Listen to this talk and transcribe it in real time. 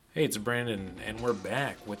Hey, it's Brandon, and we're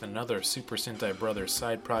back with another Super Sentai Brothers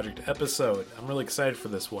side project episode. I'm really excited for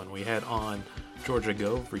this one. We had on Georgia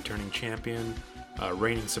Gove, returning champion,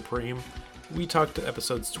 reigning supreme. We talked to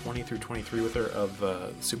episodes 20 through 23 with her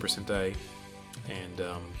of Super Sentai, and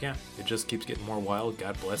it just keeps getting more wild.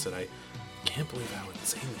 God bless it. I can't believe how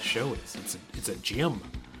insane the show is. It's a gem.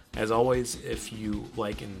 As always, if you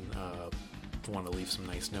like and want to leave some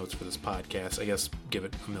nice notes for this podcast, I guess give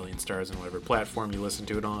it 1,000,000 stars on whatever platform you listen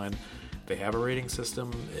to it on. They have a rating system.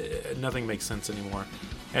 Nothing makes sense anymore.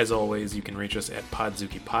 As always, you can reach us at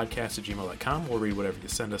podzookipodcast@gmail.com. We'll read whatever you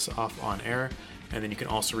send us off on air. And then you can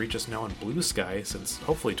also reach us now on Blue Sky, since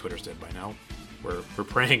hopefully Twitter's dead by now. We're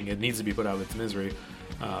praying it needs to be put out of its misery.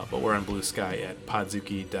 But we're on Blue Sky at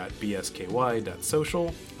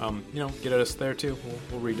podzooky.bsky.social. Get at us there too.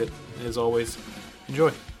 We'll read it. And as always,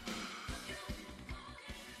 enjoy.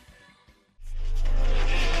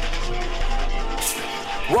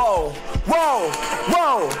 Whoa, whoa,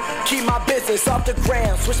 whoa. Keep my business off the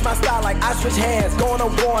gram. Switch my style like I switch hands. Going to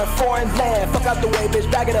war in foreign land. Fuck out the way, bitch.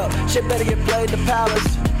 Back it up. Shit better get played the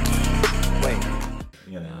palace. Wait.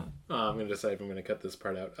 I'm going to decide if I'm going to cut this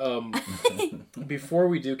part out. Before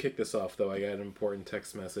we do kick this off, though, I got an important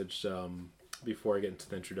text message. Before I get into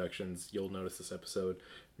the introductions, you'll notice this episode,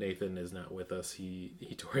 Nathan is not with us. He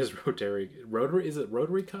tore his rotary cuff?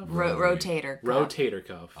 Rotator cuff. Rotator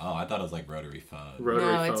cuff. Oh, I thought it was like rotary phone.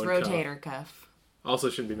 No, it's rotator cuff.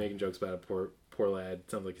 Also shouldn't be making jokes about a poor lad.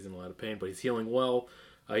 Sounds like he's in a lot of pain, but he's healing well.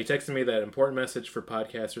 He texted me that important message for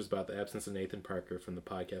podcasters about the absence of Nathan Parker from the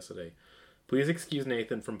podcast today. Please excuse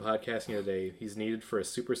Nathan from podcasting today. He's needed for a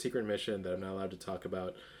super secret mission that I'm not allowed to talk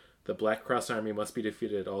about. The Black Cross Army must be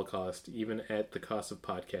defeated at all cost, even at the cost of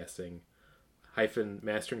podcasting. -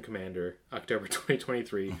 Master and Commander, October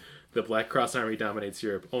 2023. The Black Cross Army dominates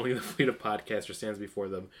Europe. Only the fleet of podcasters stands before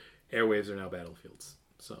them. Airwaves are now battlefields.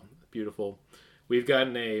 So, beautiful. We've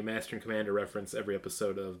gotten a Master and Commander reference every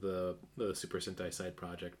episode of the Super Sentai Side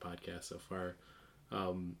Project podcast so far.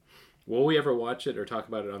 Will we ever watch it or talk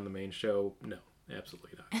about it on the main show? No.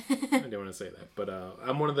 Absolutely not. I don't want to say that. But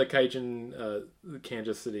I'm one of the Kaijin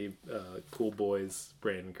Kansas City cool boys,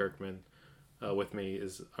 Brandon Kirkman. With me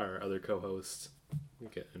is our other co-host.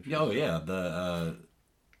 The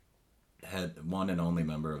head one and only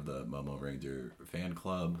member of the Momo Ranger fan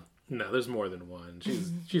club. No, there's more than one.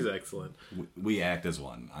 She's excellent. We act as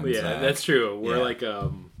one. That's true. We're like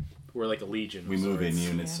a legion. We move in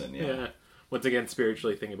unison. Yeah. Once again,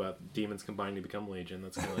 spiritually thinking about demons combining to become legion.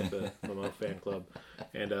 That's kind of like the Momo fan club.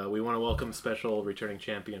 And we want to welcome special returning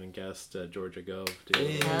champion and guest Georgia Gove.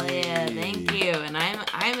 Hell yeah, thank you. And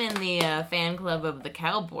I'm in the fan club of the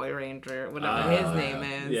Cowboy Ranger, whatever his name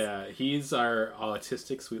is. Yeah, he's our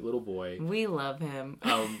autistic sweet little boy. We love him.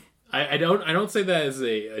 I don't say that as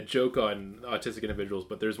a joke on autistic individuals,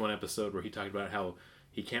 but there's one episode where he talked about how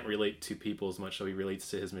he can't relate to people as much, so he relates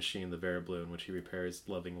to his machine, the Verabloon, which he repairs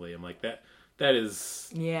lovingly. I'm like, that is...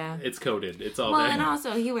 Yeah. It's coded. It's all there. Well, and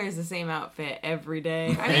also, he wears the same outfit every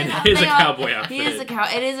day. I mean, it is a cowboy outfit. It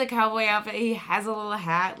is a cowboy outfit. He has a little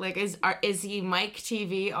hat. Like, is he Mike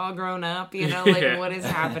TV all grown up? You know, like, what is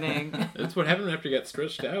happening? That's what happened after he got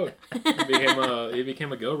stretched out. He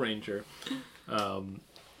became a Go Ranger.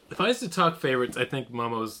 If I was to talk favorites, I think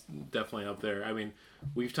Momo's definitely up there. I mean,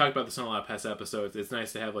 we've talked about this on a lot of past episodes. It's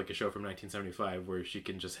nice to have like a show from 1975 where she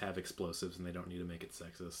can just have explosives and they don't need to make it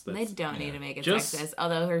sexist. They don't need to make it sexist,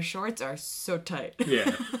 although her shorts are so tight.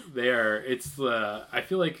 Yeah, they are. It's I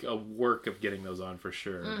feel like a work of getting those on for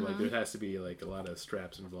sure. Mm-hmm. Like there has to be like a lot of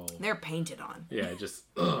straps involved. They're painted on. Yeah, just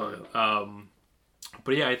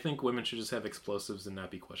but yeah, I think women should just have explosives and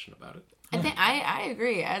not be questioned about it. I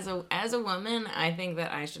agree. As a woman, I think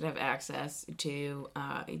that I should have access to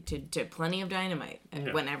plenty of dynamite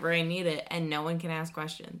whenever I need it, and no one can ask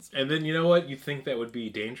questions. And then you know what? You think that would be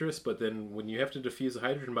dangerous, but then when you have to defuse a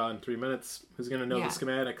hydrogen bomb in 3 minutes, who's gonna know the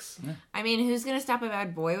schematics? Yeah. I mean, who's gonna stop a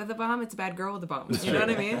bad boy with a bomb? It's a bad girl with a bomb. You know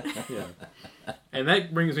what I mean? Yeah. And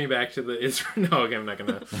that brings me back to the No, okay, I'm not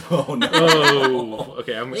gonna. Oh no. Oh,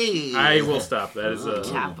 okay. I will stop. That is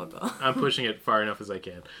topical. I'm pushing it far enough as I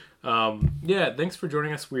can. Thanks for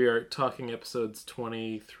joining us. We are talking episodes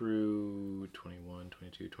 20 through 21,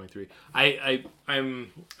 22, 23.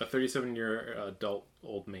 I'm a 37-year adult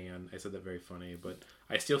old man. I said that very funny, but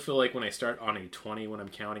I still feel like when I start on a 20 when I'm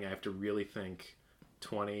counting, I have to really think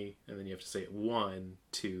 20, and then you have to say 1,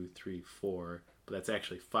 2, 3, 4. But that's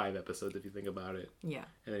actually 5 episodes if you think about it. Yeah.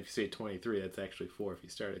 And then if you say 23, that's actually 4 if you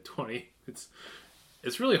start at 20.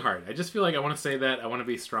 It's really hard. I just feel like I want to say that. I want to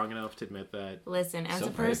be strong enough to admit that. Listen, as a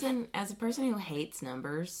person who hates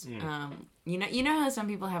numbers, you know how some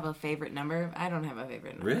people have a favorite number. I don't have a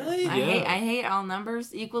favorite number. Really? I hate all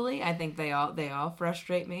numbers equally. I think they all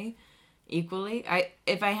frustrate me equally.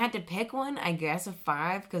 If I had to pick one, I guess a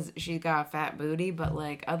 5 because she's got a fat booty. But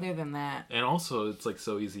like other than that, And also, it's like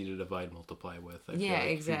so easy to divide and multiply with. I feel like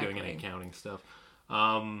exactly. If you're doing any accounting stuff.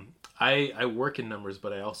 I work in numbers,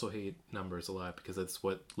 but I also hate numbers a lot because that's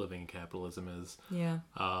what living in capitalism is. Yeah.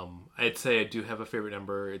 I'd say I do have a favorite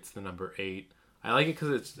number. It's the number 8. I like it because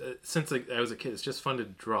it's since I was a kid, it's just fun to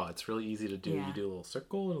draw. It's really easy to do. Yeah. You do a little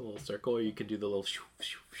circle and a little circle, or you can do the little. Shoo,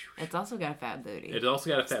 shoo, shoo. It's also got a fat booty. It's also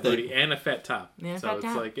got a fat booty and a fat top. And a so fat it's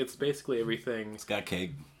top. like it's basically everything. It's got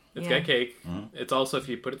cake. It's Yeah. got cake. Mm-hmm. It's also, if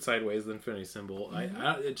you put it sideways, the infinity symbol. Mm-hmm.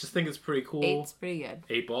 I just think it's pretty cool. 8's pretty good.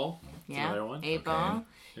 8 ball. That's Yeah. another one. 8 ball.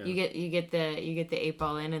 Yeah. You get the 8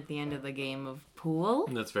 ball in at the end of the game of pool.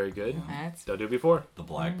 And that's very good. That's Don't do it before. The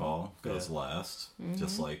black ball goes Yeah. last,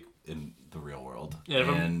 just like in the real world. Yeah,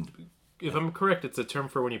 and if I'm correct, it's a term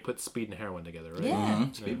for when you put speed and heroin together, right? Yeah.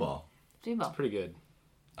 speedball. 3 ball. Pretty good.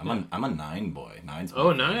 I'm a 9 boy. 9's my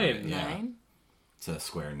Oh, favorite. 9. Yeah. 9. It's a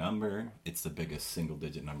square number. It's the biggest single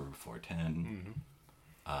digit number before 10.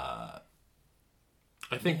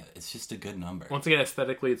 I think, Yeah, it's just a good number. once again,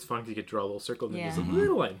 aesthetically, it's fun because you could draw a little circle and then Yeah. just a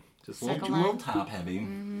little line. Just Circle a little line. top heavy.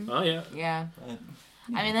 Oh, yeah. Yeah. But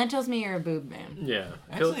I mean, that tells me you're a boob man. Yeah.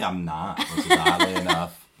 actually, I'm not, which is oddly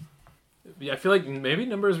enough. Yeah, I feel like maybe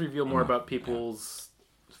numbers reveal more about people's,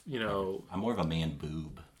 I'm more of a man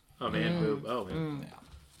boob. oh, man, boob. Oh, man. Yeah.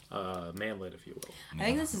 Manlet, if you will. I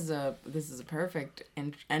think this is a perfect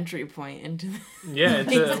entry point into the Yeah,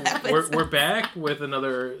 These we're back with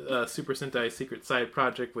another Super Sentai Secret Side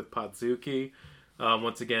project with Podzooky.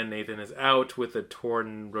 Once again, Nathan is out with a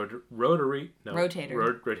torn rotator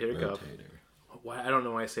cuff. Why, I don't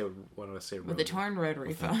know why I want to say with the torn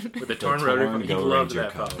rotary phone. With the torn rotary cuff. He Go loved Ranger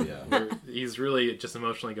that cuff, phone. yeah. He's really just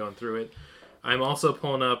emotionally going through it. I'm also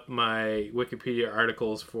pulling up my Wikipedia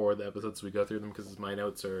articles for the episodes. We go through them because my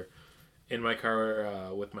notes are in my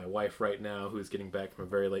car with my wife right now, who's getting back from a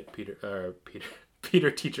very late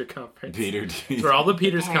Peter teacher conference. Where all the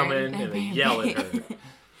Peters come in and they yell at her.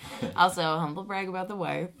 Also, humble brag about the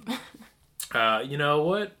wife. You know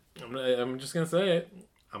what? I'm just gonna say it.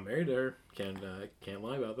 I'm married to her. Can't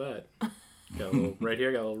lie about that. Got a little, right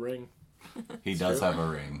here, got a little ring. He does have a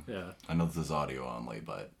ring. Yeah. I know this is audio only,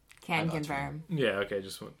 but Can confirm. Yeah. Okay.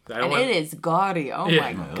 Just want. It is gaudy. Oh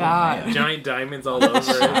Yeah. my god. man. Giant diamonds all over it.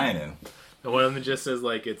 shining. And one of them just says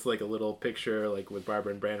like it's like a little picture like with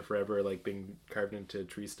Barbara and Brand Forever like being carved into a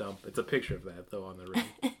tree stump. It's a picture of that though on the ring.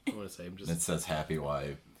 I want to say I'm just It says happy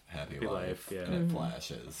wife, happy life, life, yeah. and it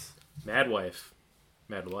flashes. mad wife,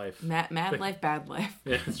 mad life. Mad life, bad life.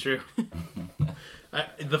 Yeah, it's true.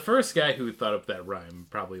 The first guy who thought up that rhyme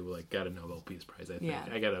probably like got a Nobel Peace Prize. I think. Yeah.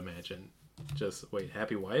 I gotta imagine. Just wait,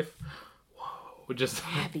 happy wife. Whoa, just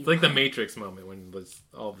Happy it's like the wife. Matrix moment when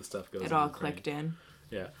all of the stuff goes. It in all the brain. clicked in.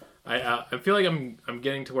 Yeah, I feel like I'm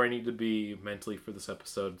getting to where I need to be mentally for this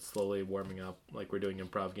episode. Slowly warming up, like we're doing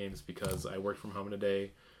improv games because I worked from home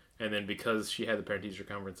today, and then because she had the parent teacher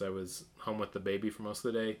conference, I was home with the baby for most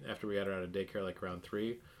of the day after we got her out of daycare, like around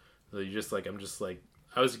 3. So you just like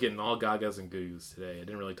I was getting all gagas and goos today. I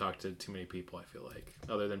didn't really talk to too many people. I feel like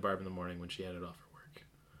other than Barb in the morning when she had it off her work.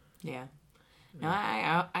 Yeah. No,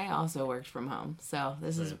 I also worked from home, so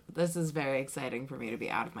this is very exciting for me to be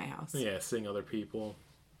out of my house. Yeah, seeing other people.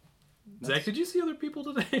 Zach, did you see other people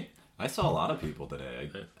today? I saw a lot of people today.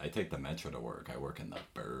 I take the metro to work. I work in the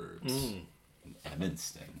burbs in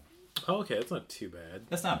Evanston. Oh, okay, that's not too bad.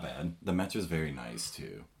 That's not bad. The metro's very nice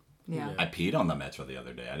too. Yeah. I peed on the metro the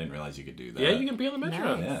other day. I didn't realize you could do that. Yeah, you can be on the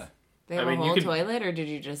metro. Nice. Yeah. They have I mean, a you whole could- toilet, or did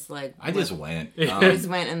you just like? I just went. You just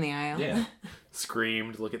went in the aisle. Yeah.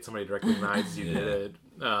 Screamed, look at somebody directly in the eyes as you did it.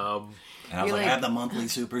 And I was You're like, like- I have the monthly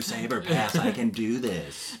Super Saver Pass. I can do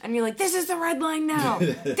this. And you're like, this is the red line now.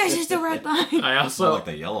 This is the red line. I I also like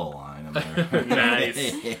the yellow line. I'm like,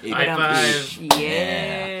 nice. High five.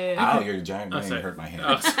 Yeah. Ow, your giant ring sorry. hurt my hand.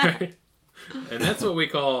 Oh, sorry. And that's what we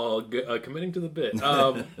call committing to the bit.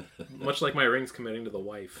 Much like my ring's committing to the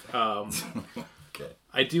wife. Okay.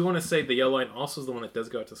 I do want to say the yellow line also is the one that does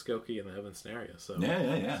go out to Skokie in the Evanston area. So Yeah.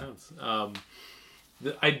 makes sense.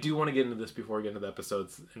 I do want to get into this before we get into the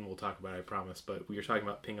episodes, and we'll talk about it, I promise. But we were talking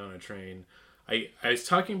about Ping on a Train. I was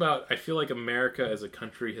talking about, I feel like America as a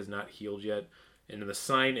country has not healed yet. And the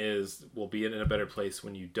sign is, we'll be in a better place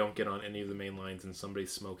when you don't get on any of the main lines and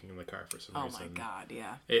somebody's smoking in the car for some Oh reason. my god,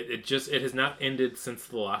 yeah. It has not ended since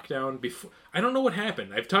the lockdown. I don't know what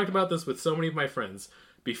happened. I've talked about this with so many of my friends.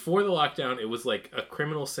 before the lockdown, it was like a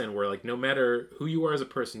criminal sin where like no matter who you are as a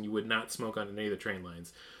person, you would not smoke on any of the train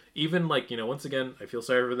lines. Even like, you know, once again, I feel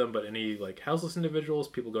sorry for them, but any like houseless individuals,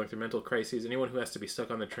 people going through mental crises, anyone who has to be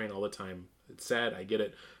stuck on the train all the time, it's sad, I get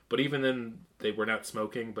it. But even then, they were not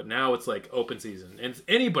smoking. But now it's like open season, and it's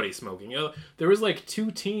anybody smoking. You know, there was like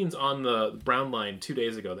 2 teens on the Brown line 2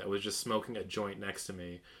 days ago that was just smoking a joint next to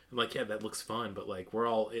me. I'm like, yeah, that looks fun, but like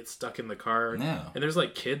it's stuck in the car, Yeah. and there's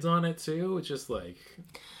like kids on it too. It's just like,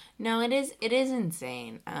 No, it is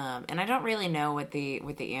insane, and I don't really know what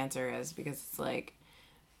the answer is, because it's like,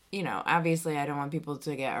 you know, obviously I don't want people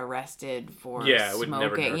to get arrested for I would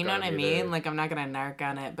never smoking. narc You know on what I it mean? either. Like, I'm not gonna narc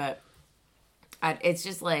on it, but it's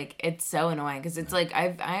just like, it's so annoying, because it's like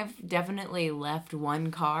I've definitely left one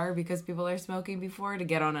car because people are smoking before to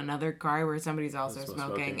get on another car where somebody's also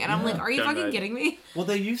smoking. And I'm like, are you Done fucking that. kidding me? Well,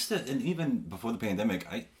 they used to, and even before the pandemic,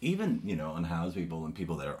 you know, unhoused people and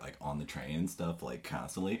people that are like on the train and stuff, like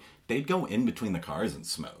constantly, they'd go in between the cars and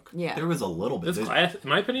smoke. Yeah. There was a little bit. that's class. In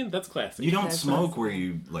my opinion, that's classic. You don't That's smoke classic. where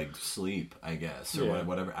you like sleep, I guess, or Yeah.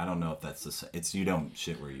 whatever. I don't know if that's the. It's you don't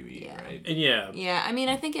shit where you eat, Yeah. right? And yeah, Yeah, I mean,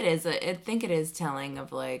 I think it is. I think it is telling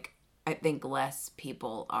of like, I think less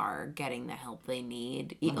people are getting the help they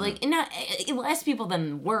need. Like, not less people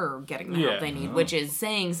than were getting the help they need, which is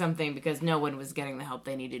saying something, because no one was getting the help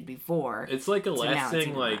they needed before. it's like a So now it's lasting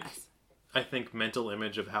even like. less. I think mental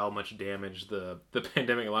image of how much damage the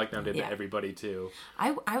pandemic and lockdown did Yeah. to everybody too.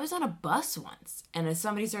 I was on a bus once, and as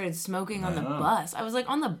somebody started smoking on the Oh. bus, I was like,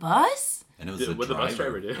 on the bus? And it was What the bus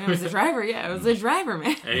driver did. And it was the driver, yeah, it was the driver,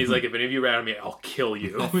 man. And he's like, if any of you rat me, I'll kill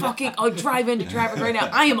you. Fucking, I'll drive into traffic right now.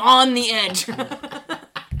 I am on the edge.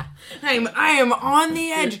 I am on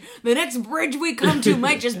the edge. The next bridge we come to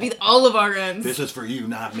might just be all of our ends. This is for you,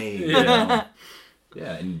 not me. Yeah. You know?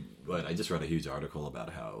 Yeah, and I just read a huge article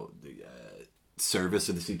about how the service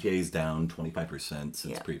of the CTA is down 25% since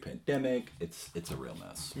Yeah. pre-pandemic. It's a real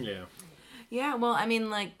mess. Yeah. Yeah, well, I mean,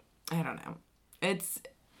 like, I don't know. It's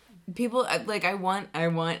people like, I want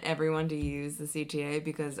everyone to use the CTA,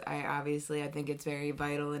 because I think it's very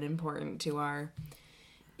vital and important to our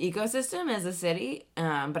ecosystem as a city.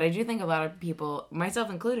 But I do think a lot of people, myself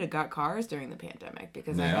included, got cars during the pandemic,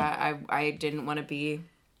 because I didn't want to be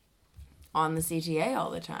on the CTA all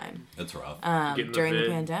the time. It's rough. Getting During the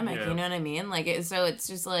vid, pandemic, yeah. you know what I mean? Like, so it's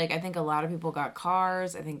just like, I think a lot of people got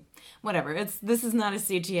cars. I think, whatever. This is not a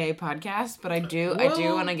CTA podcast, but I do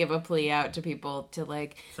want to give a plea out to people to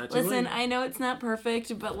like, not too listen, late. I know it's not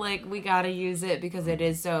perfect, but like, we gotta use it, because it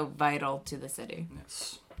is so vital to the city.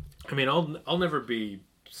 Yes. I mean, I'll never be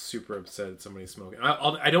super upset at somebody smoking.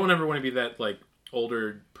 I don't ever want to be that like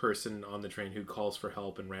older person on the train who calls for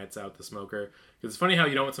help and rats out the smoker. Because it's funny how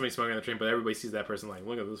you don't want somebody smoking on the train, but everybody sees that person like,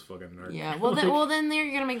 look at this fucking nerd. Yeah. Well, then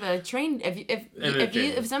you're gonna make the train.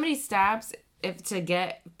 If somebody stops to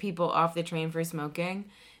get people off the train for smoking,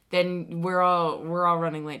 then we're all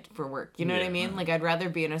running late for work. You know what I Yeah. mean? Like, I'd rather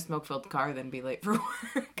be in a smoke-filled car than be late for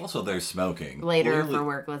work. Also, they're smoking. Later Clearly- for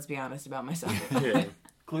work, let's be honest about myself. Yeah.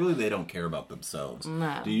 Clearly, they don't care about themselves.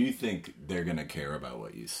 No. Do you think they're going to care about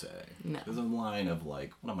what you say? No. There's a line of,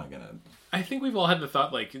 like, what am I going to... I think we've all had the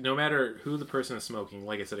thought, like, no matter who the person is smoking,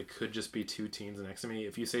 like I said, it could just be 2 teens next to me.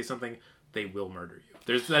 If you say something, they will murder you.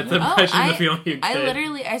 That's the impression, the feeling you get.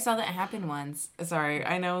 I saw that happen once. Sorry,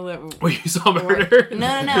 I know that. Wait, you saw murder? No.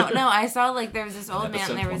 I saw, like, there was this old man.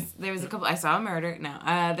 Episode There was a couple. I saw a murder.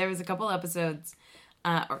 No, there was a couple episodes.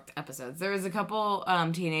 There was a couple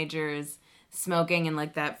teenagers smoking in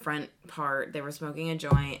like that front part. They were smoking a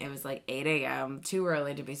joint. It was like 8 a.m. Too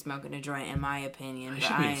early to be smoking a joint, in my opinion. I But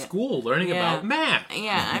should be in school learning about math.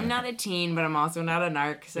 Yeah, I'm not a teen, but I'm also not a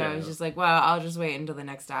narc. So I was just like, well, I'll just wait until the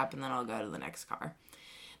next stop, and then I'll go to the next car.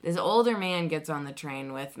 This older man gets on the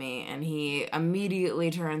train with me, and he immediately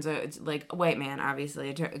turns out, like, a white man,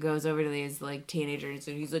 obviously, goes over to these, like, teenagers,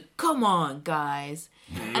 and he's like, come on, guys.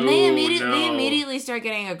 And they immediately start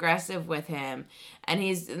getting aggressive with him. And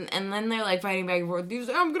then they're, like, fighting back and forth. He's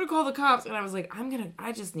like, I'm gonna call the cops. And I was like,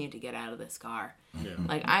 I just need to get out of this car. Yeah.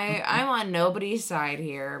 Like, I'm on nobody's side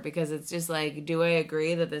here, because it's just, like, do I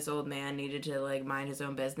agree that this old man needed to, like, mind his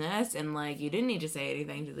own business? And, like, you didn't need to say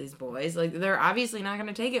anything to these boys. Like, they're obviously not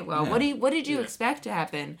gonna take it well. Yeah. What did you expect to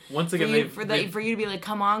happen? Once again, for you to be like,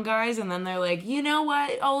 come on, guys, and then they're like, you know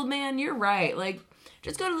what, old man, you're right. Like,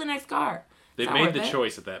 just go to the next car. They've It's not made worth the it.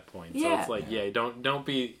 choice at that point. So Yeah. it's like, don't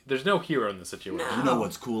be... There's no hero in the situation. You know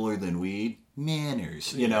what's cooler than weed?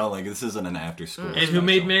 Manners. You know, like, this isn't an after-school And who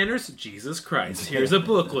made manners? Jesus Christ. Here's a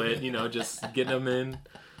booklet, just getting them in.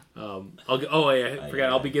 I forgot,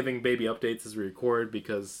 I'll be giving baby updates as we record,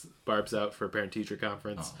 because Barb's out for a parent-teacher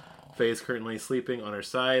conference. Faye is currently sleeping on her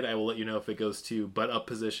side. I will let you know if it goes to butt up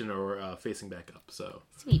position or facing back up. So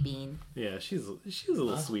Sweet bean. yeah, she's a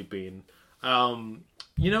little sweet bean.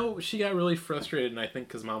 She got really frustrated, and I think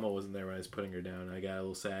because Mama wasn't there when I was putting her down, I got a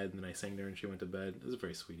little sad, and then I sang to her, and she went to bed. It was a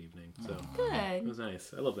very sweet evening. So Good. it was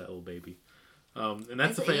nice. I love that little baby. And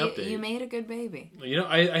that's the Faye update. You made a good baby.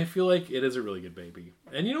 I feel like it is a really good baby.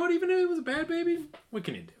 And you know what? Even if it was a bad baby, what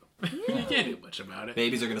can you do? Yeah. You can't do much about it.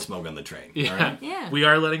 Babies are going to smoke on the train. Yeah. All right? Yeah. We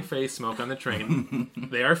are letting Faye smoke on the train.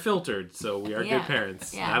 They are filtered, so we are good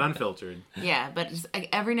parents. Yeah. Not unfiltered. Yeah, but just,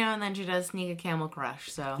 every now and then she does sneak a Camel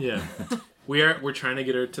Crush, so... Yeah. We're trying to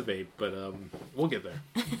get her to vape, but we'll get there.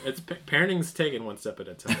 Parenting's taken one step at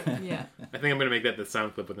a time. Yeah. I think I'm going to make that the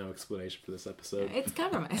sound clip with no explanation for this episode. It's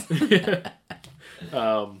compromise.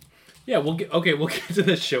 We'll get to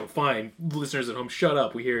this show. Fine. Listeners at home, shut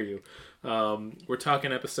up. We hear you. We're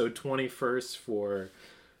talking episode 20 first for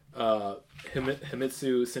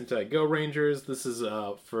Himitsu Sentai Go Rangers. This is,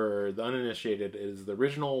 for the uninitiated, it is the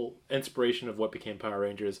original inspiration of what became Power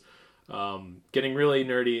Rangers. Getting really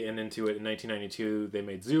nerdy and into it, in 1992, they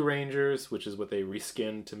made Zoo Rangers, which is what they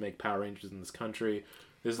reskinned to make Power Rangers in this country.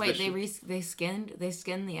 Wait, they skinned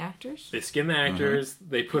the actors? They skinned the actors.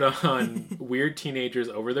 They put on weird teenagers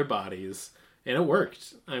over their bodies. And it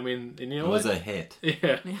worked. I mean, and you know what? It was a hit.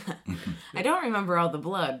 Yeah. I don't remember all the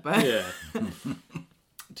blood, but... Yeah.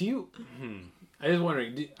 Do you... I was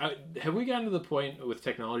wondering, have we gotten to the point with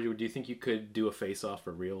technology where do you think you could do a face-off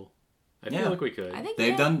for real? I feel like we could. I think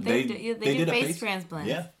They've done... They do did face transplants.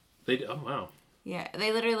 Yeah. Oh, wow. Yeah,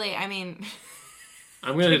 they literally, I mean...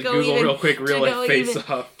 I'm going to Google real quick, real life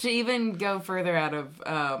face-off. To even go further out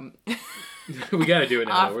of... We got to do it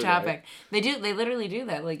now. Off topic. They literally do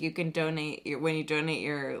that. Like, you can donate, when you donate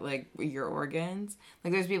your organs,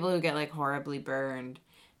 like, there's people who get, like, horribly burned,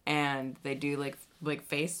 and they do, like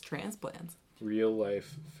face transplants. Real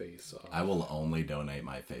life face-off. I will only donate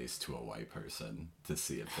my face to a white person to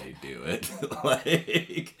see if they do it.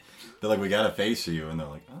 Like, they're like, we got a face for you, and they're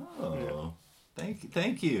like, oh... Yeah.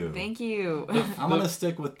 Thank you. Thank you. I'm going to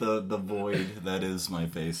stick with the void that is my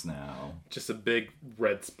face now. Just a big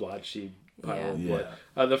red splotchy pile of blood.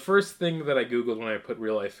 Yeah. The first thing that I Googled when I put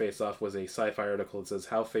real life face-off was a sci-fi article that says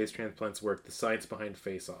how face transplants work, the science behind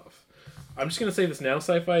face-off. I'm just going to say this now,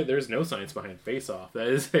 sci-fi, there's no science behind Face-Off. That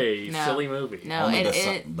is a silly movie. No, only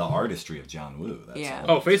the artistry of John Woo. That's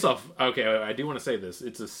all. Oh, Face-Off. Okay, I do want to say this.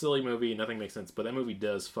 It's a silly movie. Nothing makes sense. But that movie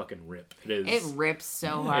does fucking rip. It rips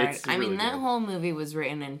so hard. It's really that good. whole movie was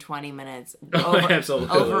written in 20 minutes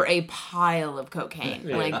Absolutely. over a pile of cocaine.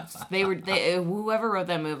 Yeah. Like, whoever wrote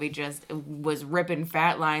that movie just was ripping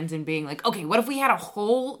fat lines and being like, okay, what if we had a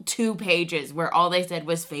whole 2 pages where all they said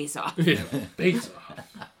was Face-Off? Yeah, Face-Off.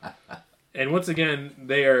 And once again,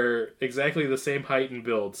 they are exactly the same height and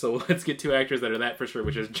build. So let's get 2 actors that are that for sure,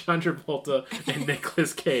 which is John Travolta and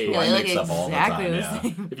Nicolas Cage. Yeah, they look mix up all the exactly time, the yeah.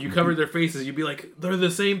 same. If you covered their faces, you'd be like, they're the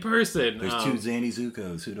same person. There's 2 Zanny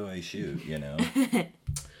Zuko's. Who do I shoot? You know.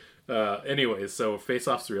 Anyways, so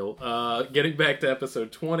Face-Off's real. Getting back to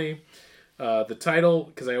episode 20, the title,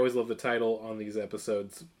 because I always love the title on these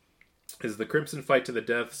episodes, is The Crimson Fight to the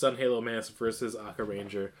Death, Sun Halo Mask versus Aka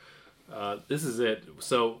Ranger. This is it.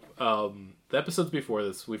 So, the episodes before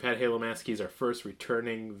this, we've had Halo Mask. He's our first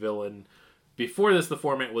returning villain. Before this, the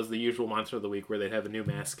format was the usual Monster of the Week, where they'd have a new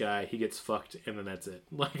mask guy, he gets fucked, and then that's it.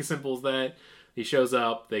 Like, as simple as that. He shows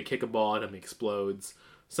up, they kick a ball at him, he explodes.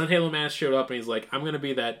 Sun Halo Mask showed up, and he's like, I'm going to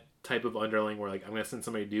be that type of underling where, like, I'm going to send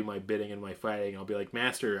somebody to do my bidding and my fighting. I'll be like,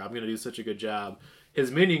 Master, I'm going to do such a good job.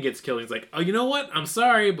 His minion gets killed, and he's like, oh, you know what? I'm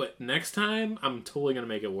sorry, but next time, I'm totally going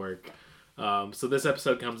to make it work. So this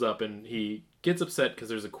episode comes up, and he gets upset because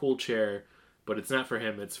there's a cool chair, but it's not for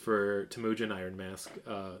him, it's for Temujin Iron Mask.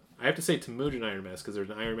 I have to say Temujin Iron Mask because there's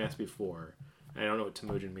an Iron Mask before. I don't know what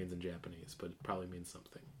Temujin means in Japanese, but it probably means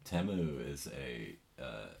something. Temu is a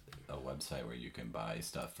website where you can buy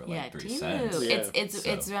stuff for like 3 cents. Temu. Yeah. It's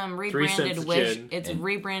 $3 rebranded a Wish. gin. It's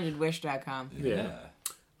rebranded Wish.com. Yeah.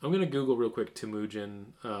 I'm going to Google real quick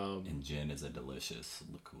Temujin. And gin is a delicious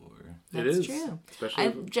liqueur. That's it is true. Especially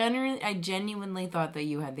I genuinely thought that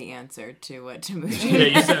you had the answer to what Temujin. Yeah,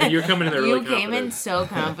 you said you're coming in there really You came confident. in so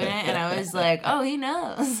confident, and I was like, oh, he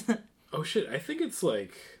knows. Oh shit, I think it's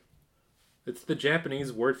the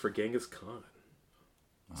Japanese word for Genghis Khan.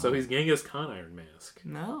 So he's Genghis Khan Iron Mask.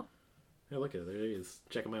 No. Yeah, look at it. There he is.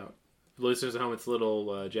 Check him out. Listeners at home, it's a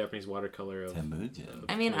little Japanese watercolor of Temujin.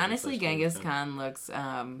 I mean, honestly, Genghis Khan looks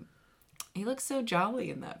he looks so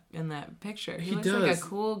jolly in that picture. He looks like a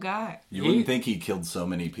cool guy. You wouldn't think he killed so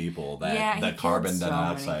many people. That carbon so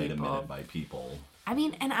dioxide many people. emitted by people. I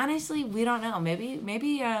mean, and honestly, we don't know. Maybe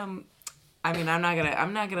I mean, I'm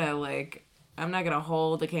not gonna like I'm not gonna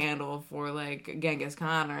hold a candle for like Genghis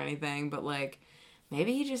Khan or anything, but like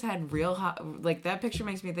maybe he just had real hot. Like that picture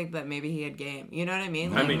makes me think that maybe he had game. You know what I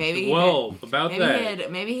mean? Like maybe maybe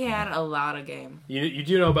he had a lot of game. You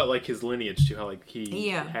do know about like his lineage too, how like he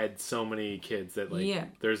had so many kids that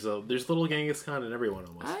like there's little Genghis Khan in everyone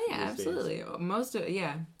almost. Oh yeah, absolutely. Days. Most of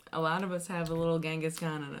a lot of us have a little Genghis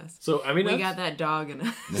Khan in us. So I mean, we got that dog in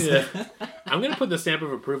us. Yeah, I'm gonna put the stamp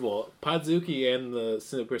of approval. Podzooky and the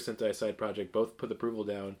Super Sentai side project both put the approval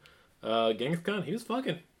down. Genghis Khan, he was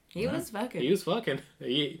fucking. He was fucking.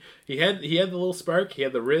 He had the little spark. He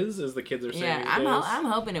had the Riz, as the kids are saying. Yeah, I'm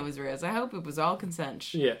hoping it was Riz. I hope it was all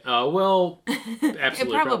consent. Yeah. Well, absolutely. It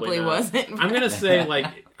probably wasn't. I'm gonna say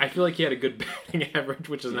like I feel like he had a good batting average,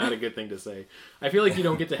 which is not a good thing to say. I feel like you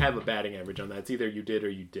don't get to have a batting average on that. It's either you did or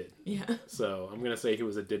you did. Yeah. So I'm gonna say he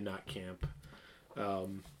was a did not camp.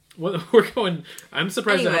 We're going. I'm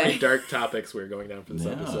surprised at how many dark topics we're going down for this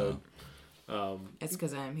episode. It's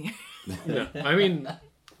because I'm here. No, I mean.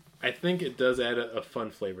 I think it does add a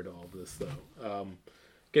fun flavor to all of this, though.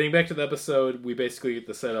 Getting back to the episode, we basically get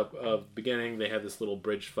the setup of beginning. They have this little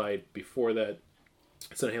bridge fight. Before that,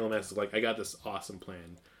 Son Halo Mask is like, I got this awesome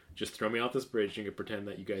plan. Just throw me off this bridge and you can pretend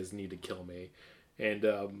that you guys need to kill me. And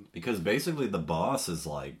because basically the boss is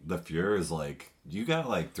like, the Fuhrer is like, you got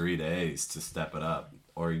like 3 days to step it up,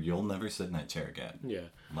 or you'll never sit in that chair again. Yeah.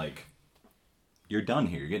 Like, you're done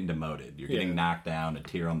here. You're getting demoted. You're getting knocked down a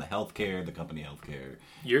tier on the healthcare, the company healthcare.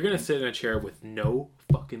 You're going to sit in a chair with no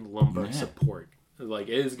fucking lumbar support. Like,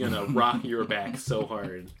 it is going to rock your back so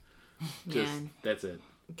hard. That's it.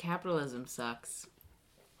 Capitalism sucks.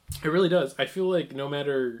 It really does. I feel like no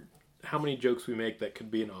matter how many jokes we make, that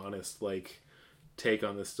could be an honest, like, take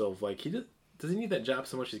on this still. Like, does he need that job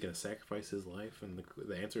so much he's going to sacrifice his life? And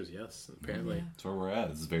the answer is yes, apparently. Yeah. That's where we're at.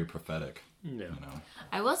 This is very prophetic. Yeah. You know?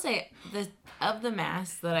 I will say, of the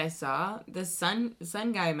masks that I saw, the sun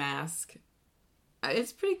guy mask,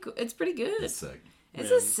 it's pretty cool. It's pretty good. It's sick. It's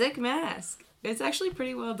a sick mask. It's actually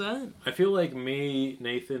pretty well done. I feel like me,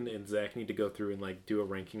 Nathan, and Zach need to go through and like do a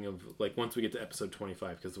ranking of like once we get to episode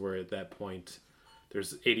 25, because we're at that point.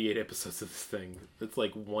 There's 88 episodes of this thing. It's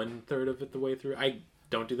like 1/3 of it the way through. I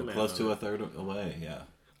don't do the math. Close to a third away, yeah.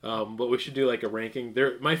 But we should do like a ranking.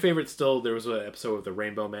 My favorite still, there was an episode with the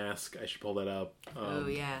rainbow mask. I should pull that up. Oh,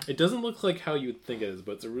 yeah. It doesn't look like how you would think it is,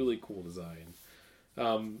 but it's a really cool design.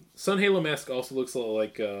 Sun Halo mask also looks a little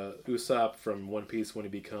like Usopp from One Piece when he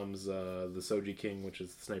becomes the Soji King, which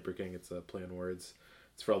is the Sniper King. It's a play on words.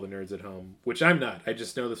 It's for all the nerds at home, which I'm not. I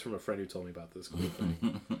just know this from a friend who told me about this cool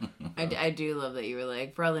thing. I do love that you were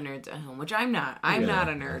like, for all the nerds at home, which I'm not. I'm not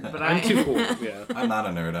a nerd, but I'm too cool. Yeah, I'm not a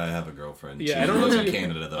nerd. I have a girlfriend. Yeah, she I don't lives know in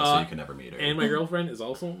Canada though, so you can never meet her. And my girlfriend is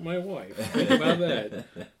also my wife. Think about that.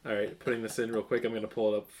 All right, putting this in real quick. I'm going to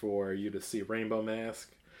pull it up for you to see Rainbow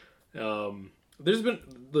Mask. There's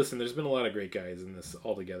been a lot of great guys in this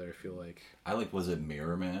altogether. I feel like was it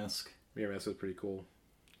Mirror Mask? Mirror Mask was pretty cool.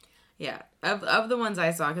 Yeah, of the ones I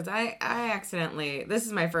saw, because I accidentally, this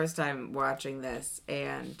is my first time watching this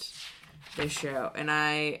and this show, and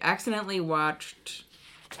I accidentally watched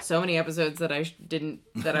so many episodes that I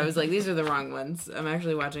was like, these are the wrong ones. I'm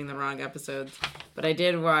actually watching the wrong episodes. But I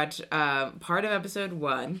did watch part of episode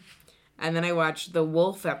 1, and then I watched the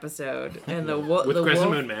Wolf episode, and with Crescent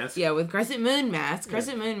Moon Mask. Yeah, with Crescent Moon Mask.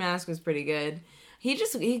 Crescent Moon Mask was pretty good.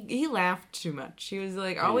 He laughed too much. He was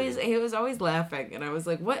like he was always laughing, and I was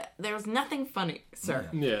like, "What? There was nothing funny, sir."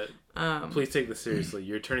 Yeah. Please take this seriously.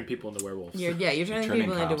 You're turning people into werewolves. You're turning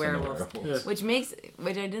people into werewolves, Yeah. which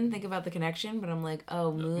I didn't think about the connection, but I'm like,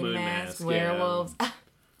 oh, moon mask, werewolves. Yeah.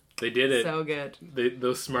 They did it. So good.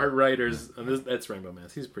 Those smart writers. That's Rainbow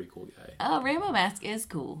Mask. He's a pretty cool guy. Oh, Rainbow Mask is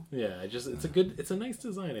cool. Yeah, it's a nice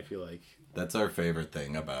design. I feel like that's our favorite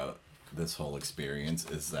thing about this whole experience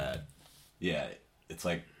is that, yeah. It's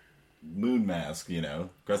like Moon Mask,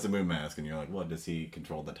 Crescent Moon Mask, and you're like, what, does he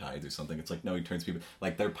control the tides or something? It's like, no, he turns people,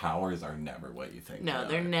 like, their powers are never what you think. No,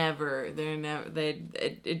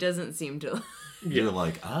 it doesn't seem to. You're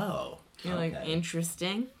like, oh. You're like,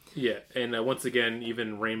 interesting. Yeah, and once again,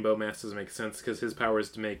 even Rainbow Mask doesn't make sense because his power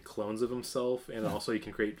is to make clones of himself, and also he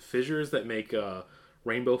can create fissures that make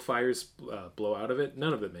rainbow fires blow out of it.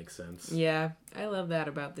 None of it makes sense. Yeah, I love that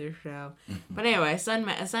about this show. But anyway, Sun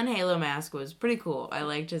Halo Mask was pretty cool. I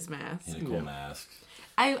liked his mask. He had a cool mask.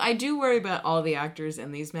 I do worry about all the actors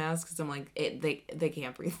in these masks because I'm like, they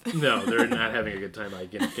can't breathe. No, they're not having a good time, I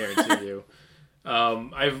can guarantee you.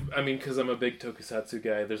 Because I'm a big tokusatsu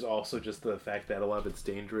guy, there's also just the fact that a lot of it's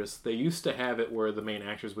dangerous. They used to have it where the main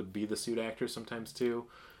actors would be the suit actors sometimes too,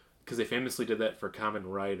 because they famously did that for Kamen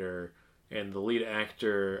Rider. and the lead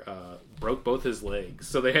actor broke both his legs,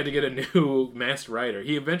 so they had to get a new masked rider.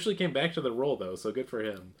 He eventually came back to the role, though, so good for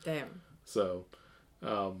him. Damn. So,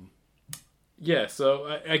 yeah,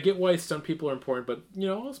 so I get why stunt people are important, but,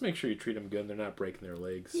 also make sure you treat them good and they're not breaking their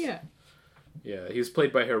legs. Yeah. Yeah, he was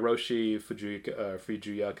played by Hiroshi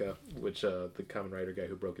Fujiyaka, which the Kamen Rider guy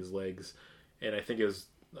who broke his legs. And I think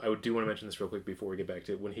I do want to mention this real quick before we get back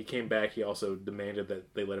to it. When he came back, he also demanded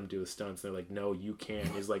that they let him do his stunts. And they're like, no, you can't.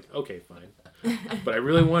 He's like, okay, fine. But I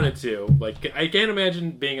really wanted to. Like, I can't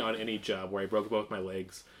imagine being on any job where I broke both my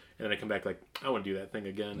legs and then I come back like, I want to do that thing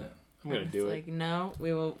again. No. I'm going to do it. Like, no,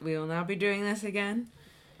 we will not be doing this again.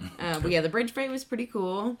 But yeah, the bridge fight was pretty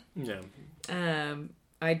cool. Yeah.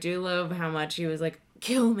 I do love how much he was like,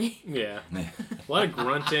 kill me. Yeah. A lot of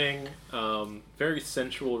grunting. Very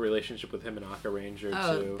sensual relationship with him and Aka Ranger,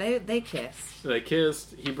 too. They kissed. They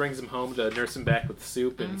kissed. He brings him home to nurse him back with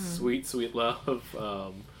soup and sweet, sweet love.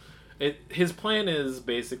 His plan is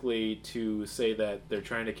basically to say that they're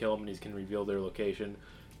trying to kill him and he can reveal their location,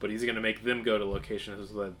 but he's going to make them go to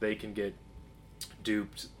locations so that they can get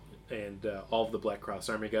duped. And all of the Black Cross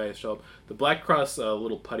Army guys show up. The Black Cross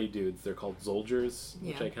little putty dudes, they're called Soldiers,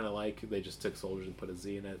 which I kind of like. They just took Soldiers and put a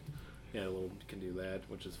Z in it. Yeah, can do that,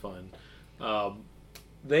 which is fun.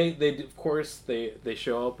 They of course they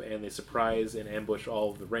show up and they surprise and ambush all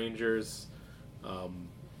of the Rangers.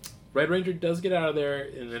 Red Ranger does get out of there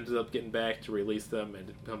and ends up getting back to release them, and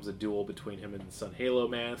it becomes a duel between him and Sun Halo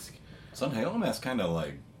Mask. Sun Halo Mask kind of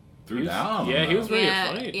like threw down. Yeah, he was ready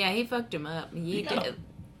to fight. Yeah, he fucked him up. He did.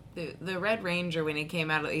 The Red Ranger, when he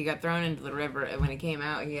came out, he got thrown into the river, and when he came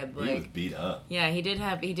out, he had like... He was beat up. Yeah, he did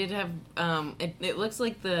have, it looks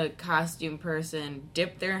like the costume person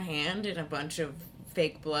dipped their hand in a bunch of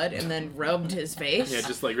fake blood and then rubbed his face. Yeah,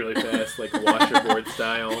 just like really fast, like washerboard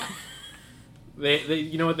style. They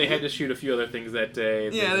you know what, they had to shoot a few other things that day.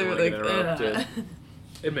 Yeah, they were like, interrupted.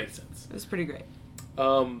 It makes sense. It was pretty great.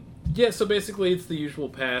 Yeah, so basically it's the usual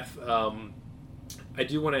path. I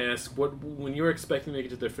do want to ask, when you were expecting to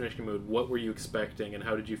get to the finishing mode, what were you expecting, and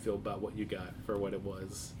how did you feel about what you got for what it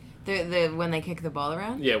was? When they kick the ball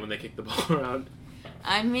around? Yeah, when they kick the ball around.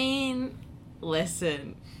 I mean,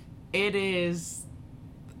 listen, it's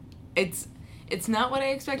not what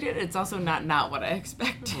I expected. It's also not what I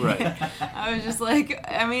expected. Right. I was just like,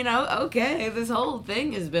 I mean, okay, this whole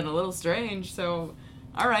thing has been a little strange, so...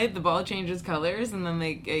 All right, the ball changes colors, and then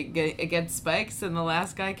it gets spikes, and the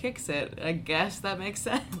last guy kicks it. I guess that makes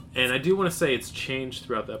sense. And I do want to say it's changed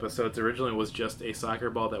throughout the episodes. Originally, it was just a soccer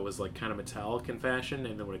ball that was like kind of metallic in fashion,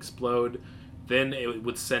 and then would explode. Then it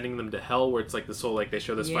was sending them to hell, where it's like this whole like they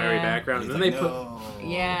show this fiery background, and then they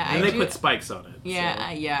put spikes on it. Yeah,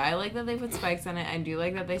 so. I like that they put spikes on it. I do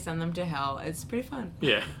like that they send them to hell. It's pretty fun.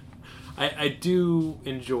 Yeah. I do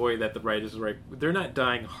enjoy that the writers are like, they're not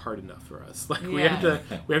dying hard enough for us. Like we have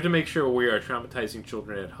to make sure we are traumatizing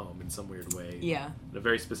children at home in some weird way. Yeah. In a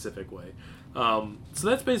very specific way. So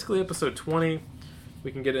that's basically episode 20.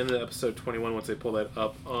 We can get into episode 21 once I pull that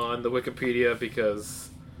up on the Wikipedia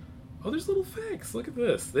because there's little facts. Look at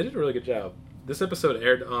this. They did a really good job. This episode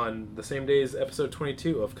aired on the same day as episode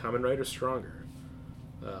 22 of Kamen Rider Stronger.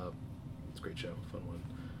 It's a great show, fun one.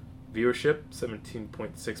 Viewership,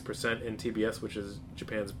 17.6% in TBS, which is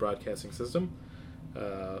Japan's broadcasting system.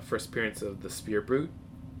 First appearance of the Spear Brute.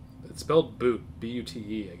 It's spelled boot,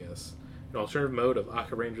 B-U-T-E, I guess. An alternative mode of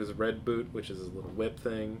Aka Ranger's Red Boot, which is a little whip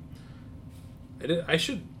thing. I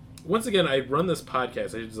should... Once again, I run this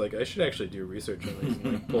podcast. I should actually do research on these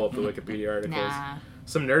and like, pull up the Wikipedia articles. Nah.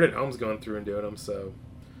 Some nerd at home's going through and doing them, so...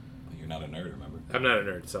 You're not a nerd, remember? I'm not a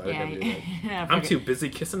nerd, so I didn't do that. I'm too busy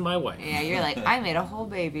kissing my wife. Yeah, you're like, I made a whole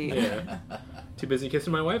baby. Yeah. Too busy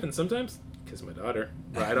kissing my wife, and sometimes kiss my daughter.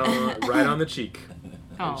 Right on the cheek.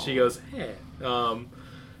 And she goes, hey.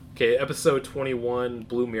 Okay, episode 21,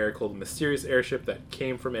 Blue Miracle, the mysterious airship that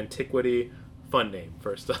came from antiquity. Fun name,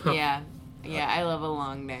 first off. Yeah, I love a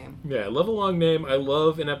long name. Yeah, I love a long name. I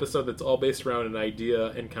love an episode that's all based around an idea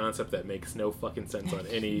and concept that makes no fucking sense on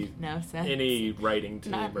any any writing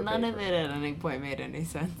team or paper. None of it at any point made any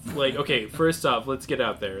sense. Like, okay, first off, let's get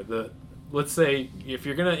out there. Let's say if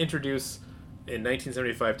you're gonna introduce in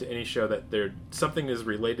 1975 to any show that something is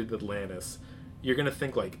related to Atlantis, you're gonna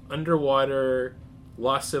think like underwater,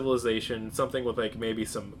 lost civilization, something with like maybe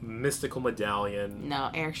some mystical medallion. No,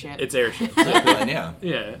 airship. It's airship. Yeah.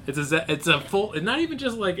 Yeah. It's a full, not even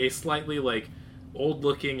just like a slightly like old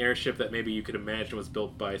looking airship that maybe you could imagine was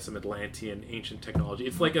built by some Atlantean ancient technology.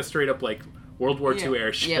 It's like a straight up like World War II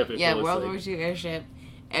airship. World War II airship.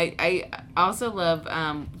 I also love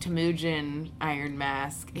Temujin Iron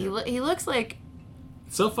Mask. He looks like...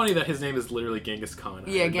 It's so funny that his name is literally Genghis Khan.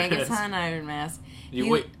 Genghis Khan Iron Mask.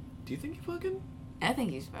 Do you think he fucking? I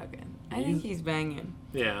think he's fucking. I think he's banging.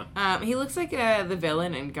 Yeah. He looks like the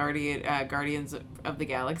villain in Guardians of the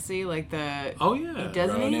Galaxy, like the. Oh yeah.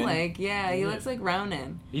 Doesn't Ronan? he? Like he looks like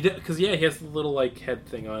Ronan. He did because he has the little like head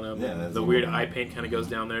thing on him. Yeah, the weird eye paint kind of goes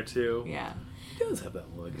down there too. Yeah. He does have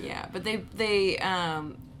that look. Yeah, but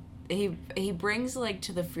he brings like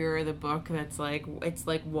to the furor of the book that's like it's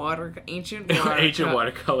like ancient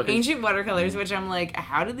watercolors, which I'm like,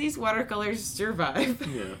 how did these watercolors survive?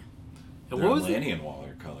 Yeah. And what was Atlantean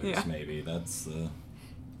watercolors? Maybe that's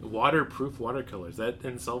waterproof watercolors. That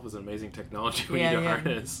in itself is an amazing technology we need to yeah.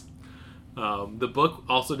 harness. The book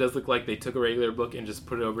also does look like they took a regular book and just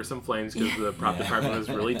put it over some flames because the prop department was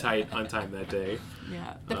really tight on time that day.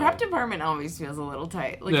 Yeah, the prop department always feels a little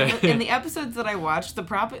tight. Like in the episodes that I watch, the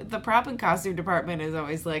prop and costume department is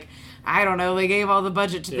always like, I don't know, they gave all the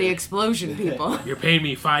budget to the explosion people. You're paying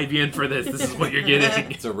me 5 yen for this. This is what you're getting.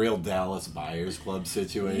 It's a real Dallas Buyers Club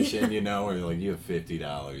situation, you know, where like you have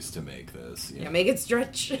 $50 to make this. Yeah, make it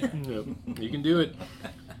stretch. Yep. You can do it.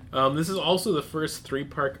 This is also the first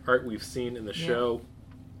 3-part art we've seen in the show.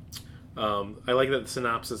 I like that the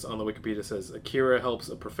synopsis on the Wikipedia says, Akira helps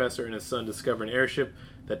a professor and his son discover an airship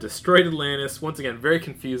that destroyed Atlantis. Once again, very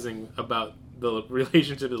confusing about the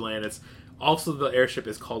relationship to Atlantis. Also, the airship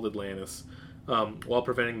is called Atlantis. While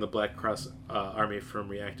preventing the Black Cross army from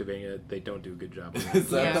reactivating it, they don't do a good job. Is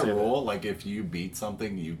that the rule? Like, if you beat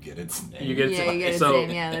something, you get its name? You get its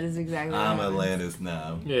name. Yeah, that is exactly I'm what Atlantis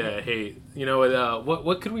now. Yeah, hey, you know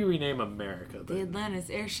what could we rename America? Then? The Atlantis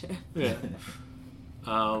airship. Yeah.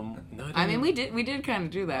 No, I mean, we did kind of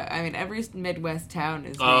do that. I mean, every Midwest town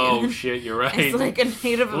is named. Oh, shit, you're right. It's like a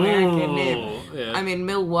Native American name. Yeah. I mean,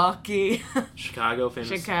 Milwaukee. Chicago,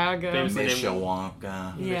 famously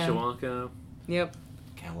Mishawaka. Yeah. Mishawaka. Yep.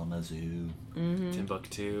 Kalamazoo. Mm-hmm.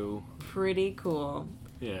 Timbuktu. Pretty cool.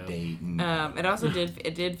 Yeah. Dayton. It also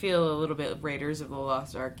did feel a little bit Raiders of the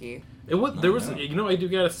Lost Arky. There was, you know, I do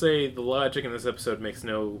gotta say the logic in this episode makes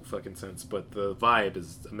no fucking sense, but the vibe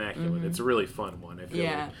is immaculate. Mm-hmm. It's a really fun one. I feel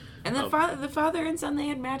like. And the father and son, they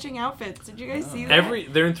had matching outfits. Did you guys see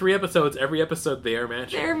that? They're in 3 episodes. Every episode they are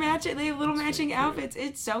matching. They're matching. They have little matching outfits.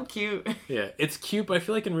 It's so cute. Yeah, it's cute. But I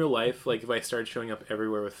feel like in real life, like if I started showing up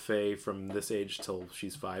everywhere with Faye from this age till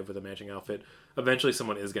she's 5 with a matching outfit, eventually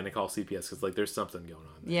someone is going to call CPS because like there's something going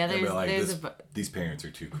on there. Yeah, these parents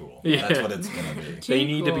are too cool. Yeah. That's what it's going to be. They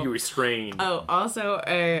need to be restrained. Oh, also,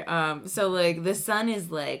 so like the son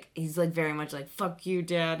is like, he's like very much like, fuck you,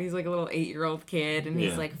 dad. He's like a little 8-year-old kid, and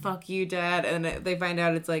he's like, fuck you, dad. And they find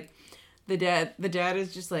out it's like the dad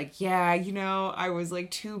is just like, yeah, you know, I was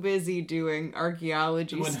like too busy doing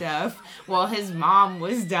archaeology stuff while his mom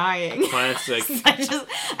was dying. Classic.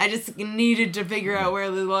 I just needed to figure out where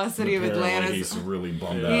the lost city of Atlantis. He's really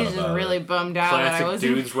bummed out. He's just really bummed out. Classic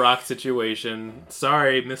dude's rock situation.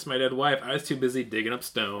 Sorry, missed my dead wife. I was too busy digging up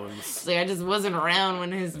stones. Like I just wasn't around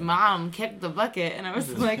when his mom kicked the bucket, and I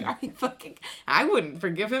was like, "Are you fucking?" I wouldn't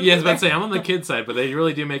forgive him. Yeah, I was about to say I'm on the kid's side, but they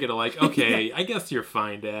really do make it like, okay, I guess you're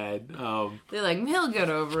fine, Dad. They're like, he'll get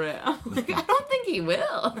over it. I'm like, I don't think he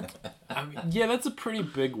will. I mean, yeah, that's a pretty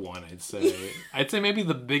big one, I'd say. I'd say maybe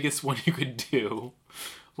the biggest one you could do.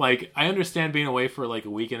 Like, I understand being away for like a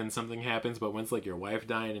weekend and something happens, but when it's like your wife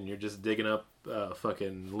dying and you're just digging up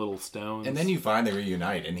fucking little stones. And then you finally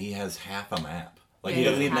reunite, and he has half a map. Like, he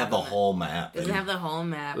doesn't even have the whole map. Doesn't have the whole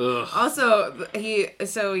map. Ugh. Also, he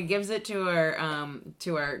gives it to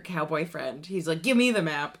our cowboy friend. He's like, give me the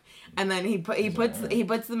map. And then he puts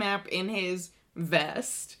the map in his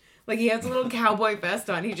vest. Like, he has a little cowboy vest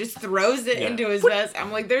on. He just throws it into his vest. I'm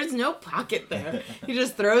like, there's no pocket there. He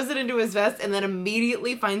just throws it into his vest and then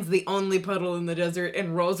immediately finds the only puddle in the desert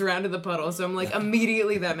and rolls around to the puddle. So I'm like,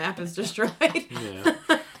 immediately that map is destroyed. Yeah.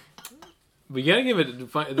 But you gotta give it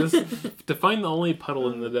to find the only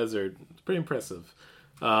puddle in the desert. It's pretty impressive.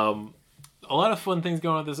 A lot of fun things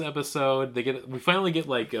going on this episode. We finally get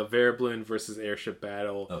like a Verblun versus airship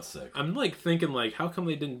battle. Oh, sick. I'm like thinking like, how come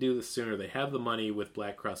they didn't do this sooner? They have the money with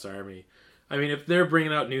Black Cross Army. I mean, if they're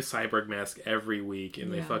bringing out new cyborg masks every week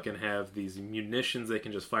and they fucking have these munitions they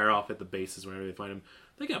can just fire off at the bases whenever they find them,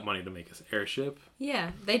 they got money to make an airship.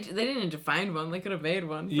 Yeah, they didn't need to find one. They could have made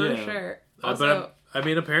one for sure. Also, but I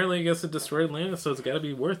mean, apparently, I guess it destroyed Atlantis, so it's got to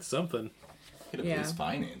be worth something. Could have at least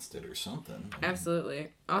financed it or something. Absolutely.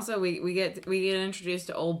 Also, we get introduced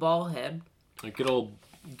to old Ballhead. A good old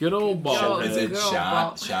Ballhead. Is it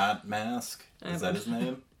Shot Mask? Is that his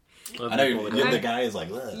name? I know the guy is like,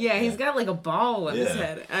 ugh. Yeah, he's got like a ball on his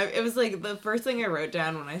head. It was like the first thing I wrote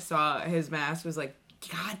down when I saw his mask was like,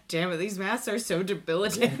 God damn it, these masks are so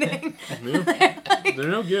debilitating. They're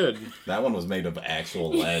no good. That one was made of actual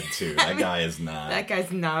lead, too. That guy is not. That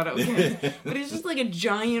guy's not okay. But it's just like a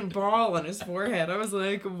giant ball on his forehead. I was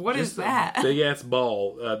like, what is that? Big ass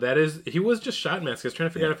ball. He was just Shot Mask. I was trying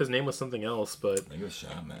to figure out if his name was something else, but... I think it was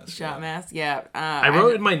Shot Mask. Shot Mask, yeah. I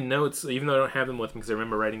wrote in my notes, even though I don't have them with me, because I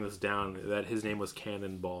remember writing this down, that his name was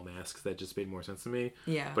Cannonball Mask. That just made more sense to me.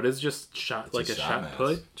 Yeah. But it's just shot, it's like a shot mask.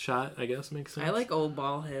 put. Shot, I guess, makes sense. I like Old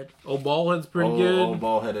Ballhead. Old Ballhead's pretty good. Old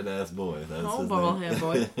ball-headed ass boy. That's Old his Ballhead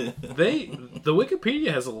boy. The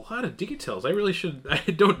Wikipedia has a lot of details. I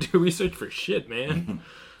don't do research for shit, man.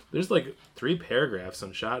 There's like 3 paragraphs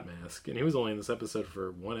on Shot Mask, and he was only in this episode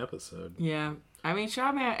for 1 episode. Yeah. I mean,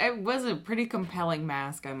 Shot Mask, it was a pretty compelling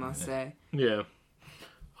mask, I must say. Yeah.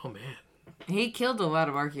 Oh, man. He killed a lot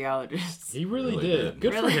of archaeologists. He really did.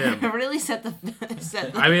 Good really, for him. Really set the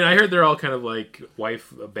I mean, I heard they're all kind of like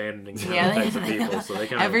wife abandoning types of people. So they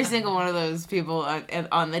kind every single one of those people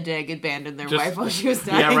on the dig abandoned their wife while she was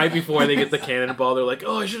dying. Yeah, right before they get the cannonball, they're like,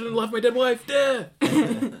 "Oh, I shouldn't have left my dead wife dead."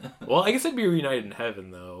 Well, I guess they'd be reunited in heaven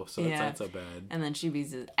though, so that's not so bad. And then she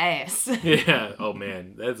beats his ass. Yeah. Oh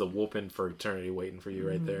man, that is a whooping for eternity waiting for you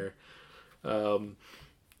right there.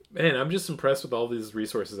 Man, I'm just impressed with all these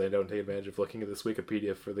resources I don't take advantage of looking at this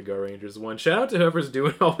Wikipedia for the Go Rangers one. Shout out to whoever's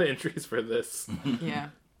doing all the entries for this. Yeah.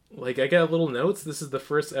 Like, I got little notes. This is the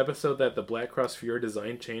first episode that the Black Cross Fuhrer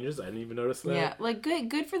design changes. I didn't even notice that. Yeah, like,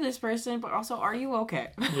 good for this person, but also, are you okay?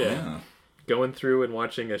 Yeah. Going through and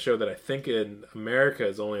watching a show that I think in America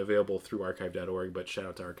is only available through archive.org, but shout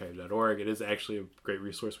out to archive.org. It is actually a great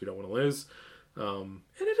resource we don't want to lose. And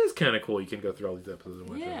it is kind of cool. You can go through all these episodes and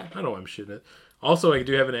watch it. I know I'm shitting it. Also, I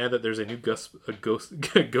do have an ad that there's a new Goosebumps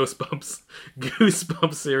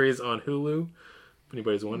series on Hulu. If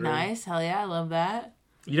anybody's wondering. Nice. Hell yeah, I love that.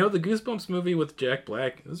 You know, the Goosebumps movie with Jack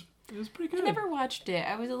Black, it was pretty good. I never watched it.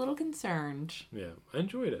 I was a little concerned. Yeah, I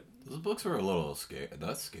enjoyed it. Those books were a little scared.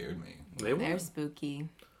 That scared me. They're spooky.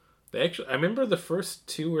 I remember the first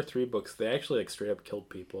 2 or 3 books, they actually like straight up killed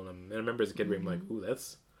people. And I remember as a kid being like, ooh,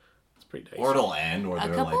 that's pretty dicey. Or it'll end, or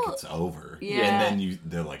they're like, it's over. Yeah. And then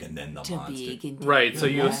they're like, and then the monster. Right, so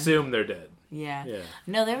you assume they're dead. Yeah.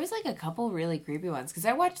 No, there was like a couple really creepy ones because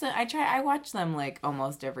I watched them. I watch them like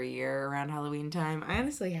almost every year around Halloween time. I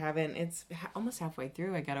honestly haven't. It's almost halfway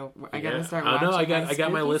through. I gotta start watching. I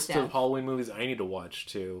got my list stuff. of Halloween movies I need to watch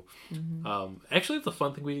too. Actually, it's a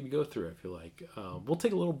fun thing we need to go through. I feel like we'll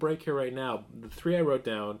take a little break here right now. The 3 I wrote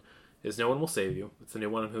down is No One Will Save You. It's the new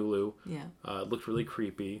one on Hulu. Yeah. It looked really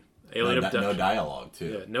creepy. Alien abduction. No dialogue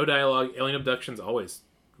too. Yeah, no dialogue. Alien abduction's always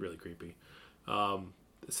really creepy.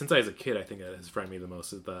 Since I was a kid, I think that has frightened me the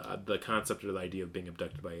most is the concept or the idea of being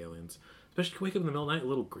abducted by aliens. Especially you wake up in the middle of the night,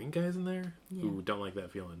 little green guys in there who don't like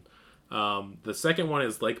that feeling. The second one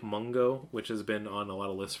is Lake Mungo, which has been on a lot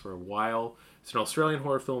of lists for a while. It's an Australian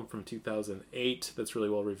horror film from 2008 that's really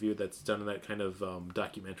well reviewed. That's done in that kind of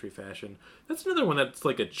documentary fashion. That's another one that's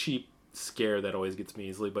like a cheap scare that always gets me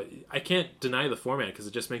easily, but I can't deny the format because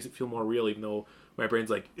it just makes it feel more real, even though my brain's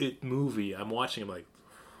like, it movie. I'm watching, I'm like,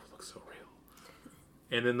 it looks so real.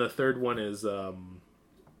 And then the third one is, what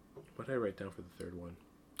did I write down for the third one?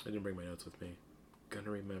 I didn't bring my notes with me. Gonna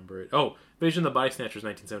remember it. Oh, Vision of the Body Snatchers,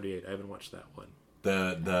 1978. I haven't watched that one.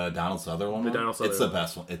 The Donald Sutherland one? The Donald Sutherland. It's the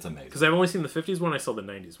best one. It's amazing. Because I've only seen the 50s one. I saw the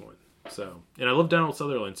 90s one. So, and I love Donald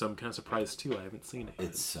Sutherland, so I'm kind of surprised too. I haven't seen it yet.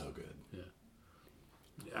 It's so good. Yeah.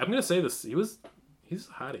 I'm gonna say this. He's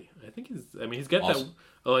a hottie. I think he's got also,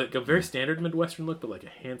 that like a very standard Midwestern look, but like a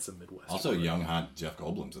handsome Midwestern. Also, young hot Jeff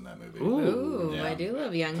Goldblum's in that movie. Ooh, yeah. I do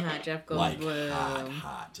love young hot Jeff Goldblum. Like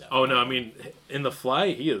hot Jeff. Oh no, I mean in The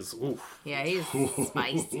Fly, he is. Oof. Yeah, he's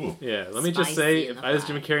spicy. Yeah, let me just say, if I was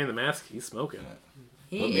Jim Carrey in The Mask, he's smoking.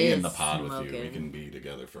 Put me in the pod with you. We can be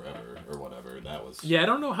together forever or whatever. That was. Yeah, I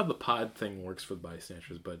don't know how the pod thing works for the Body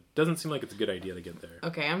Snatchers, but it doesn't seem like it's a good idea to get there.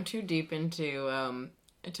 Okay, I'm too deep into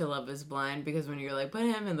to Love Is Blind because when you're like, put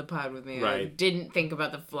him in the pod with me, right. I didn't think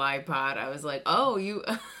about the fly pod. I was like, oh, you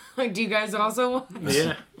do you guys also watch?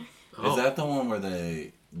 Yeah. Is that the one where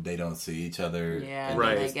they don't see each other? Yeah,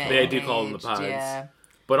 right. They do call them the pods. Yeah.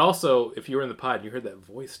 But also, if you were in the pod and you heard that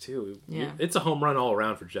voice too, yeah. It's a home run all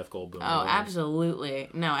around for Jeff Goldblum. Oh, absolutely.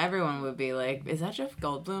 No, everyone would be like, is that Jeff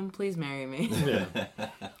Goldblum? Please marry me.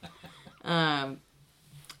 Yeah.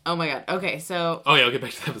 Oh my god. Okay, so... Oh yeah, I'll get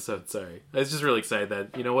back to the episode. Sorry. I was just really excited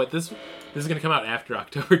that, you know what, this is going to come out after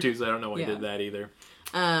October too, so I don't know why I did that either.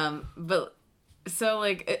 But...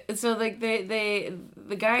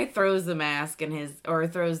 the guy throws the mask in his, or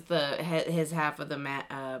throws his half of the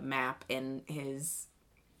map in his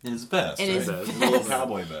His vest, and right? his His little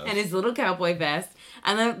cowboy vest. And his little cowboy vest.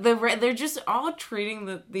 And they're just all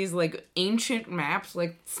treating these, like, ancient maps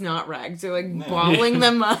like snot rags. They're, like, balling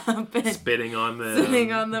them up. And spitting on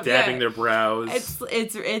them. Dabbing their brows.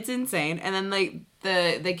 It's insane. And then, like,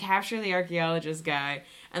 they capture the archaeologist guy,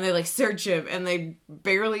 and they, like, search him, and they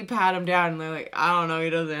barely pat him down, and they're like, I don't know, he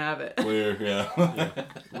doesn't have it. Weird, yeah.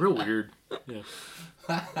 Real weird. Yeah.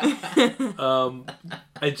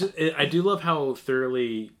 I do love how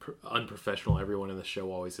thoroughly unprofessional everyone in the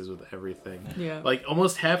show always is with everything. Yeah. Like,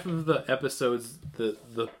 almost half of the episodes,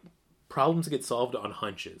 the problems get solved on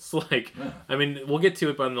hunches. Like, I mean, we'll get to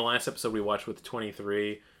it, but in the last episode we watched with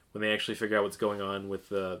 23, when they actually figure out what's going on with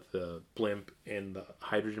the blimp and the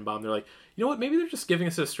hydrogen bomb, they're like, you know what, maybe they're just giving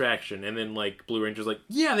us a distraction. And then, like, Blue Ranger's like,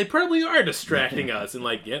 yeah, they probably are distracting us. And,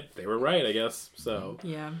 like, yep, they were right, I guess. So,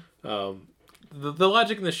 yeah. The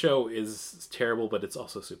logic in the show is terrible, but it's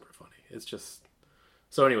also super funny. It's just...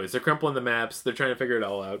 So anyways, they're crumpling the maps. They're trying to figure it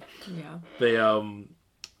all out. Yeah.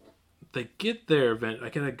 They get their event. I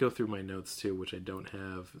gotta go through my notes too, which I don't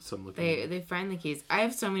have. So I'm looking. They find the keys. I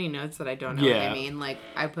have so many notes that I don't know what they mean. Like,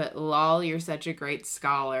 I put, lol, you're such a great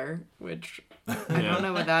scholar, which I don't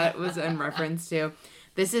know what that was in reference to.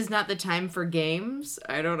 This is not the time for games.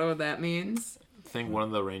 I don't know what that means. I think one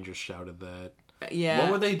of the Rangers shouted that. Yeah.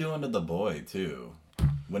 What were they doing to the boy, too?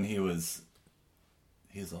 When he's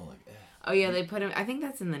all like, eh. Oh, yeah, they put him... I think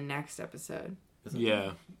that's in the next episode.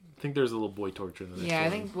 Yeah. I think there's a little boy torture in the next one. I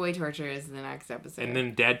think boy torture is the next episode. And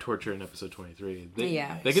then dad torture in episode 23. They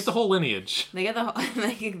get the whole lineage. They get the whole...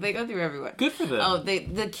 they go through everyone. Good for them. Oh,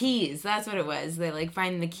 the keys. That's what it was. They, like,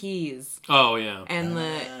 find the keys. Oh, yeah. And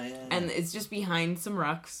and it's just behind some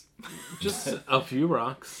rocks. Just a few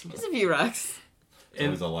rocks. Just a few rocks. It's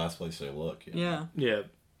always the last place they look. Yeah. Yeah.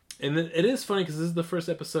 And then it is funny because this is the first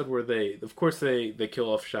episode where they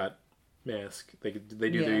kill off Shot Mask. They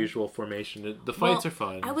do their usual formation. The fights are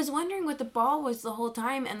fun. I was wondering what the ball was the whole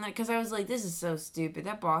time, and because I was like, this is so stupid.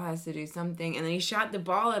 That ball has to do something. And then he shot the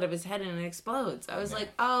ball out of his head and it explodes. I was like,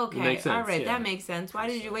 oh, okay, all right, that makes sense. Why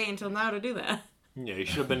did you wait until now to do that? Yeah, you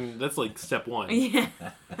should have been. That's like step 1. Yeah.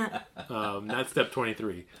 Not step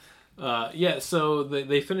 23. So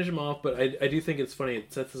they finish him off, but I do think it's funny.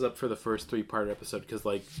 It sets us up for the first 3-part episode because,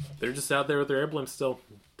 like, they're just out there with their air blimps still.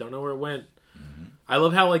 Don't know where it went. Mm-hmm. I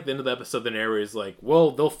love how, like, the end of the episode, the narrator's like,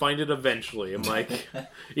 well, they'll find it eventually. I'm like,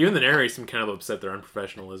 even the narrator seemed kind of upset their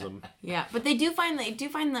unprofessionalism. Yeah, but they do find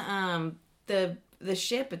the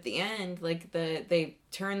ship at the end. Like, they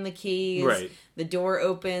turn the keys, right. The door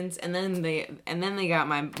opens, and then they got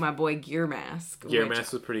my boy Gear Mask. Gear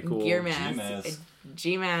Mask was pretty cool.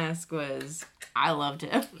 G-Mask was... I loved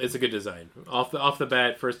it. It's a good design. Off the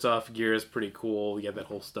bat, first off, Gear is pretty cool. You have that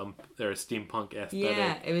whole steampunk aesthetic.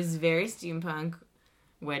 Yeah, it was very steampunk,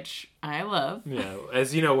 which I love. Yeah,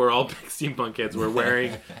 as you know, we're all big steampunk kids. We're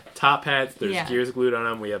wearing top hats. There's gears glued on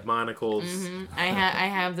them. We have monocles. Mm-hmm. I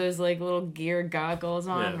have those, like, little gear goggles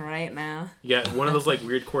on right now. Yeah, one of those, like,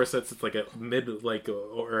 weird corsets. It's like a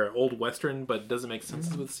or old western, but doesn't make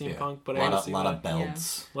sense with steampunk. But a lot of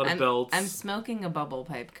belts. Yeah. A lot of belts. I'm smoking a bubble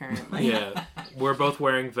pipe currently. Yeah, we're both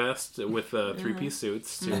wearing vests with 3-piece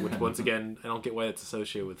suits, too, which once again I don't get why it's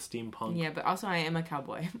associated with steampunk. Yeah, but also I am a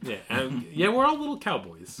cowboy. Yeah, and we're all little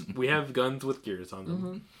cowboys. We have guns with gears on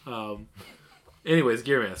them. Mm-hmm. Anyways,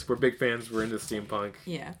 Gear Mask. We're big fans. We're into steampunk.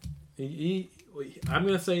 Yeah. I'm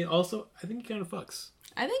gonna say also, I think he kind of fucks.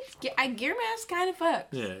 I think Gear Mask kind of fucks.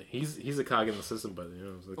 Yeah, he's a cog in the system, but you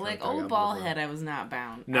know, like old Ballhead, I was not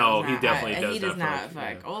bound. No, he definitely does. He does not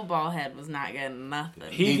fuck. Yeah. Old Ballhead was not getting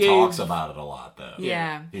nothing. He talks about it a lot, though.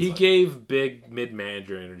 Yeah, he gave big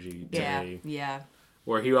mid-manager energy to me. Yeah.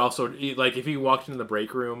 Where he also, like, if he walked into the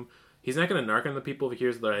break room, he's not going to narc on the people if he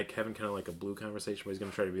hears they're, like, having kind of like a blue conversation, but he's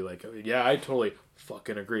going to try to be like, yeah, I totally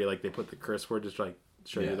fucking agree. Like, they put the curse word just to, like,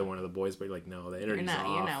 show you they're one of the boys, but you're like, no, the energy's off.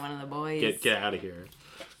 You're not one of the boys. Get out of here.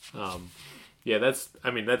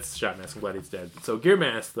 That's Shot Mask. I'm glad he's dead. So Gear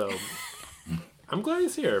Mask, though, I'm glad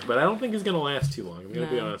he's here, but I don't think he's going to last too long. I'm going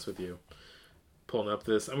to be honest with you. Pulling up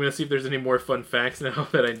this. I'm going to see if there's any more fun facts now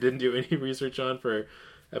that I didn't do any research on for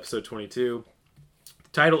episode 22. The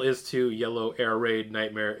title is to Yellow Air Raid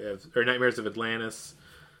Nightmares of Atlantis.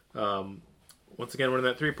 Once again, we're in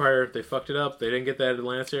that 3-parter. They fucked it up. They didn't get that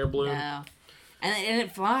Atlantis air balloon. No. And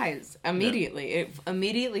it flies immediately. Yeah. It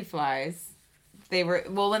immediately flies.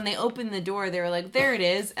 When they opened the door, they were like, there it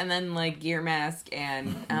is. And then, like, Gear Mask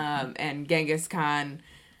and Genghis Khan,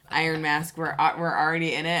 Iron Mask were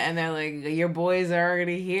already in it. And they're like, your boys are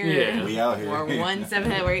already here. Yeah. We out here. We're 1 step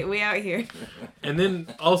ahead. We out here. And then,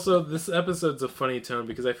 also, this episode's a funny tone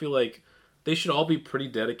because I feel like they should all be pretty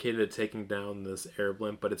dedicated to taking down this air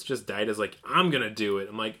blimp, but it's just Daida's like, I'm gonna do it.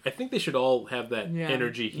 I'm like, I think they should all have that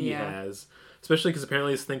energy he has. Especially because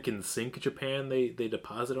apparently it's Think in Sync Japan they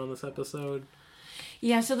deposit on this episode.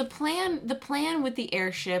 Yeah, so the plan with the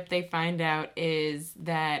airship, they find out, is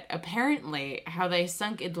that apparently how they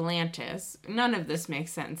sunk Atlantis, none of this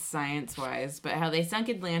makes sense science-wise, but how they sunk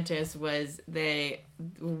Atlantis was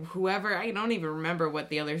whoever, I don't even remember what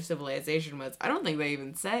the other civilization was. I don't think they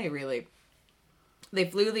even say, really. They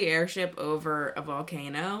flew the airship over a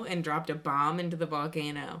volcano and dropped a bomb into the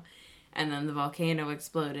volcano. And then the volcano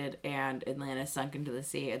exploded and Atlantis sunk into the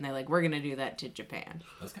sea. And they're like, we're going to do that to Japan.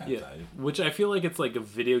 That's kind of exciting. Which I feel like it's like a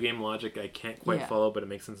video game logic I can't quite follow, but it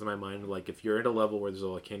makes sense in my mind. Like, if you're at a level where there's a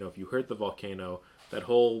volcano, if you hurt the volcano, that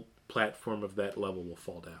whole platform of that level will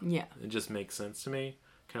fall down. Yeah. It just makes sense to me.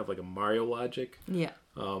 Kind of like a Mario logic. Yeah.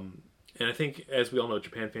 And I think, as we all know,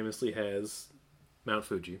 Japan famously has Mount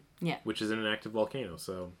Fuji. Yeah. Which is an active volcano.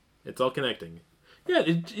 So it's all connecting. Yeah,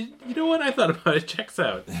 you know what? I thought about it. Checks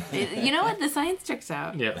out. You know what? The science checks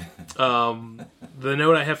out. Yeah. The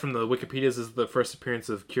note I have from the Wikipedias is the first appearance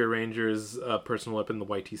of Cure Ranger's personal weapon, the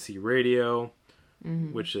YTC radio,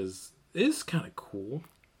 which is kind of cool.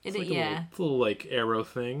 It's like a little like arrow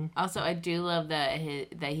thing. Also, I do love that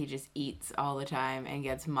he just eats all the time and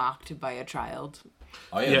gets mocked by a child.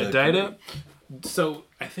 Oh yeah, Daida. So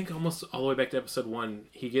I think almost all the way back to episode 1,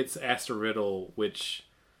 he gets asked a riddle, which...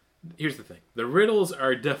 Here's the thing. The riddles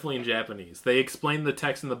are definitely in Japanese. They explain the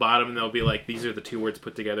text in the bottom and they'll be like, these are the two words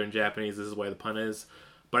put together in Japanese. This is why the pun is.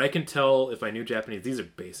 But I can tell if I knew Japanese, these are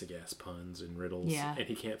basic ass puns and riddles. Yeah. And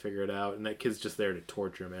he can't figure it out. And that kid's just there to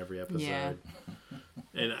torture him every episode. Yeah.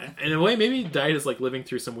 And in a way, maybe Daida's like living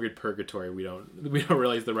through some weird purgatory we don't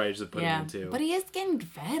realize the writers have put him into. But he is getting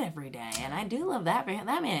fed every day. And I do love that.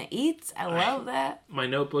 That man eats. I love that. My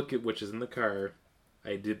notebook, which is in the car...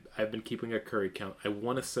 I've been keeping a curry count. I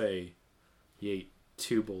want to say he ate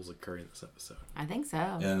 2 bowls of curry in this episode. I think so.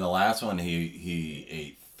 And in the last one, he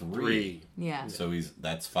ate 3. Yeah. So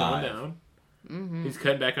that's 5. Going down. Mm-hmm. He's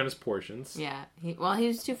cutting back on his portions. Yeah. He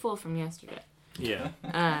was too full from yesterday. Yeah.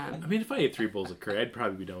 I mean, if I ate 3 bowls of curry, I'd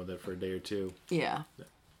probably be done with it for a day or 2. Yeah.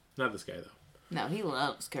 Not this guy, though. No, he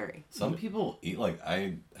loves curry. Some people eat, like,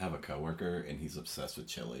 I have a coworker, and he's obsessed with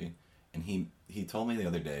chili. And he told me the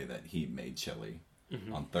other day that he made chili.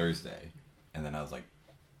 On Thursday, and then I was like,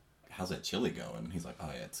 how's that chili going? And he's like, oh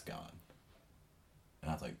yeah, it's gone. And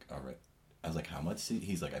I was like, all right. I was like, how much?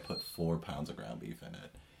 He's like, I put 4 pounds of ground beef in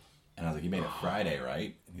it. And I was like, you made it Friday,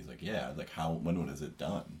 right? And he's like, yeah. I was like, when was it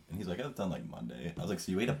done? And he's like, it's done like Monday. I was like,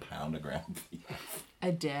 so you ate 1 pound of ground beef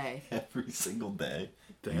a day, every single day?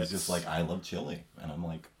 And he's just like, I love chili. And I'm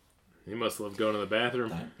like, he must love going to the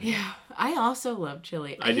bathroom. Yeah, I also love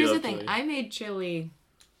chili. Here's the thing, chili. I made chili.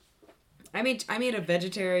 I made a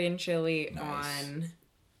vegetarian chili on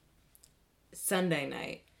Sunday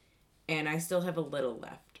night, and I still have a little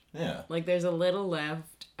left. Yeah. Like, there's a little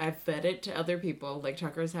left. I've fed it to other people. Like,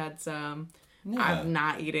 Tucker's had some. Yeah. I'm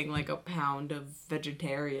not eating, like, 1 pound of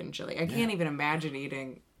vegetarian chili. I can't even imagine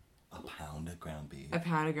eating... 1 pound of ground beef. 1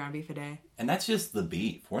 pound of ground beef a day. And that's just the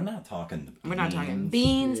beef. We're not talking beans. We're not talking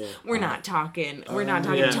beans. Yeah. We're not talking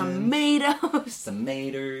tomatoes.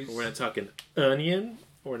 Tomatoes. We're not talking onion.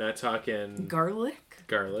 We're not talking... Garlic.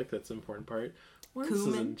 That's the important part.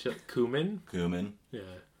 Cumin. Cumin. Yeah.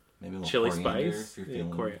 Maybe a little chili coriander spice. If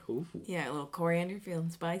you're feeling... Yeah, a little coriander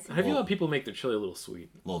feeling spicy. Have you let people make their chili a little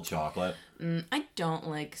sweet? A little chocolate. I don't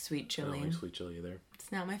like sweet chili. I don't like sweet chili either.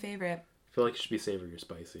 It's not my favorite. I feel like it should be savory or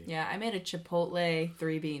spicy. Yeah, I made a Chipotle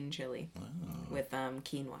 3-bean chili with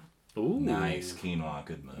quinoa. Ooh. Nice. Quinoa,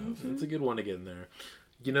 good move. Mm-hmm. It's a good one to get in there.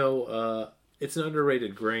 You know, it's an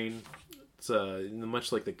underrated grain. It's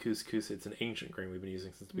much like the couscous. It's an ancient grain we've been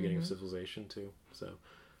using since the beginning of civilization too. So,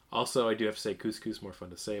 also I do have to say couscous more fun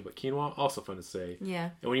to say, but quinoa also fun to say. Yeah.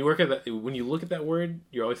 And when you look at that word,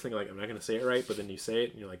 you're always thinking like, I'm not going to say it right, but then you say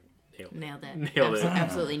it and you're like, nailed it.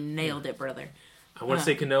 Absolutely nailed it, brother. I want to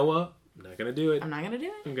say quinoa. I'm not going to do it. I'm not going to do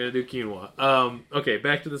it. I'm going to do quinoa. Okay,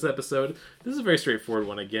 back to this episode. This is a very straightforward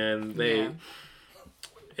one again.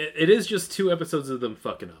 It is just 2 episodes of them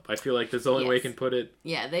fucking up. I feel like that's the only way I can put it.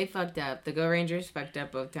 Yeah, they fucked up. The Go Rangers fucked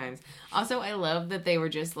up both times. Also, I love that they were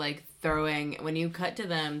just like when you cut to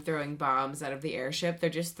them throwing bombs out of the airship, they're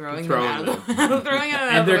just throwing them out of the throwing it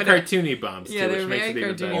out and they're cartoony bombs too, they're which makes it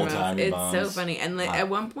even better. Bombs. It's so funny. And at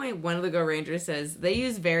one point, one of the Go Rangers says they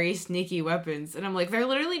use very sneaky weapons, and I'm like, they're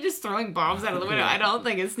literally just throwing bombs out of the window. I don't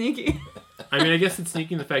think it's sneaky. I mean, I guess it's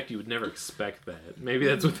sneaky in the fact you would never expect that. Maybe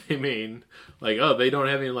that's what they mean. Like, oh, they don't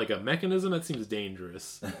have any like a mechanism. That seems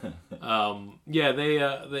dangerous. Yeah,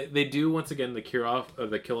 they do once again the kill off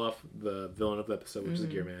the villain of the episode, which is a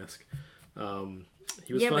gear mask.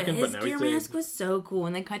 He was fucking, but his now gear he's mask was so cool.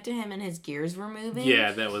 When they cut to him and his gears were moving.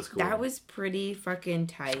 Yeah, that was cool. That was pretty fucking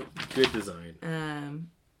tight. Good design.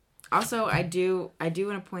 Also, I do want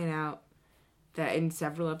to point out that in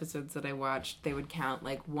several episodes that I watched, they would count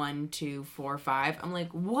like 1, 2, 4, 5. I'm like,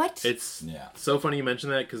 what? It's so funny you mention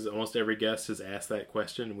that because almost every guest has asked that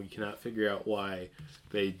question, and we cannot figure out why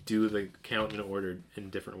they do the count in order in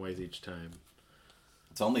different ways each time.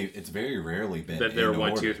 It's very rarely been that there are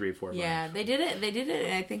 1, order. 2, 3, 4, 5. Yeah, they did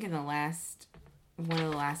it. I think in one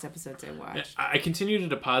of the last episodes I watched. I continue to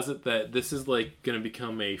deposit that this is like going to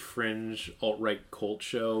become a fringe alt-right cult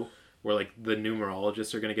show where like the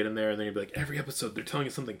numerologists are going to get in there and they're going to be like, every episode they're telling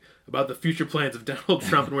us something about the future plans of Donald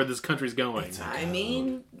Trump and where this country's going. I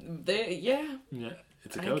mean, yeah,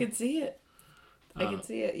 it's a code. I could see it. I can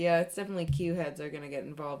see it. Yeah, it's definitely Q heads are going to get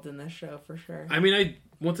involved in this show for sure. I mean, I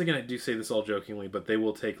do say this all jokingly, but they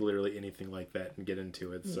will take literally anything like that and get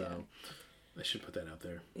into it. So I should put that out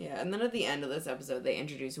there. Yeah, and then at the end of this episode, they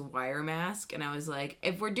introduce Wire Mask, and I was like,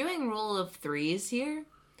 if we're doing rule of threes here,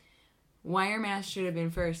 Wire Mask should have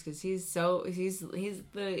been first because he's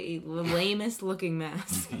the lamest looking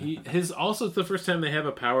mask. Also, it's the first time they have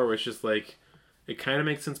a power where it's just like. It kind of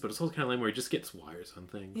makes sense, but it's also kind of lame where he just gets wires on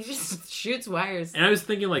things. He just shoots wires. And I was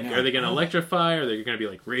thinking, like, are they going to electrify? Or are they going to be,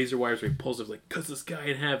 like, razor wires where he pulls it, like, cuts this guy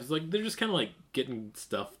in half? It's like, they're just kind of, like, getting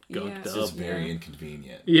stuff gunked up. It's just very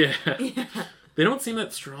inconvenient. Yeah. They don't seem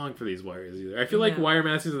that strong for these wires either. I feel like Wire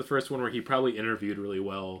Mask is the first one where he probably interviewed really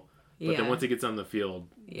well. But then once he gets on the field,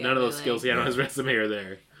 none of those skills he had on his resume are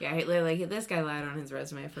there. Yeah, like this guy lied on his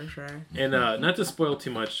resume for sure. And not to spoil too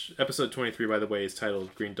much, episode 23, by the way, is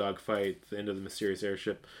titled Green Dog Fight, the end of the mysterious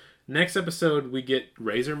airship. Next episode, we get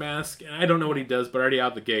Razor Mask. And I don't know what he does, but already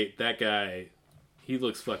out the gate, that guy, he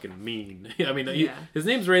looks fucking mean. I mean, his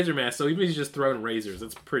name's Razor Mask, so even if he's just throwing razors,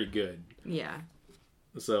 that's pretty good. Yeah.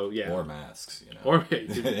 So, yeah. Or masks, you know. Or,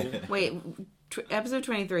 Wait, episode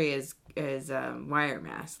 23 is Wire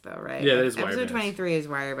Mask, though, right? Yeah, that is Wire Mask. Episode 23 is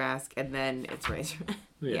Wire Mask, and then it's Razor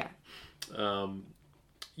Mask.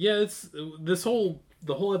 It's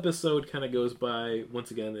the whole episode kind of goes by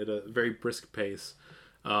once again at a very brisk pace.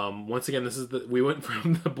 Once again, we went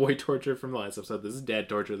from the boy torture from the last episode. This is dad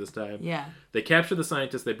torture this time. Yeah. They capture the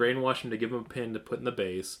scientist. They brainwash him to give him a pin to put in the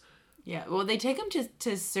base. Yeah, well, they take him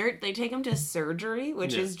to surgery,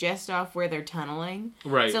 which is just off where they're tunneling.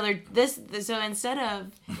 Right. So so instead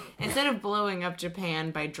of blowing up Japan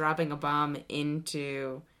by dropping a bomb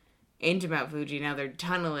into Mount Fuji, now they're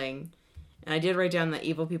tunneling. And I did write down that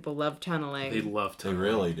evil people love tunneling. They love tunneling. They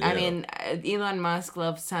really do. I mean, Elon Musk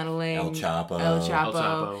loves tunneling. El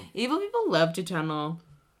Chapo. Evil people love to tunnel.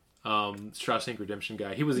 Shawshank Redemption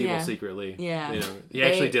guy. He was evil secretly. Yeah. You know, he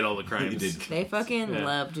actually did all the crimes. They fucking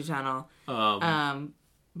love to tunnel.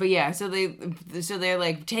 But yeah, so they're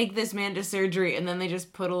like, take this man to surgery, and then they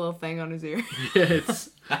just put a little thing on his ear.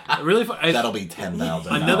 It's really fun. That'll be $10,000.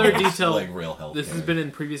 Another detail. Like real health. This has been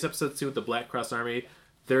in previous episodes too with the Black Cross Army.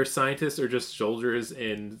 Their scientists are just soldiers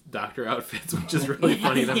in doctor outfits, which is really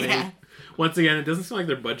funny to me. Once again, it doesn't seem like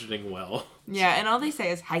they're budgeting well. Yeah, and all they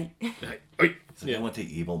say is "hi." So they went to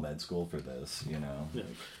evil med school for this, you know.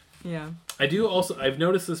 Yeah. I've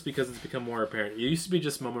noticed this because it's become more apparent. It used to be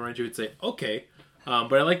just Momo Ranger would say "okay,"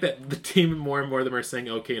 but I like that the team more and more of them are saying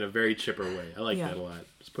 "okay" in a very chipper way. I like that a lot.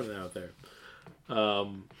 Just putting that out there.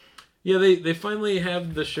 They finally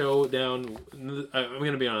have the show down. I'm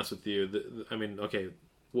going to be honest with you.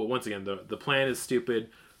 Well, once again, the plan is stupid.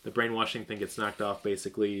 The brainwashing thing gets knocked off,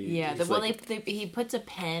 basically. Yeah, he puts a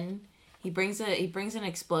pen. He brings an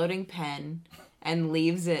exploding pen and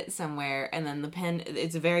leaves it somewhere, and then the pen,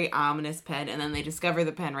 it's a very ominous pen, and then they discover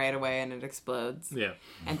the pen right away, and it explodes. Yeah.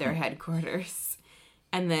 At their headquarters.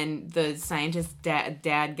 And then the scientist dad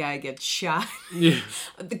guy gets shot. Yeah.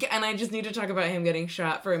 And I just need to talk about him getting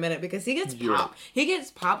shot for a minute because he gets popped. He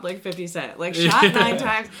gets popped like 50 Cent. Like shot 9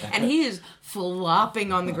 times. And he is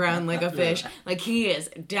flopping on the ground like a fish. Like he is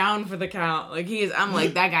down for the count. Like I'm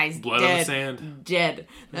like, that guy's blood dead. on the sand. Dead.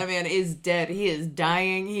 That man is dead. He is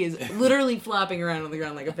dying. He is literally flopping around on the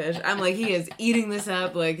ground like a fish. I'm like, he is eating this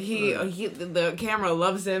up. Like the camera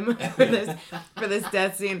loves him for this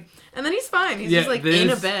death scene. And then he's fine. He's just like in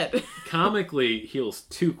a bed. Comically heals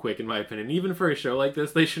too quick, in my opinion. Even for a show like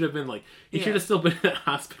this, they should have been like, he should have still been in the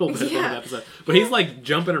hospital bed for the episode. But he's like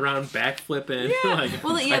jumping around, backflipping. Yeah.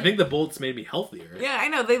 I think the bullets made me healthier. Yeah, I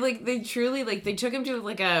know. They truly they took him to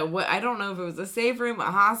like I don't know if it was a safe room, a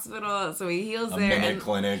hospital, so he heals there. A minute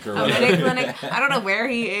clinic or whatever. A minute clinic. I don't know where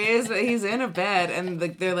he is, but he's in a bed, and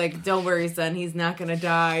they're like, "Don't worry, son, he's not gonna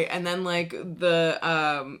die." And then like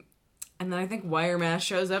And then I think Wire Mask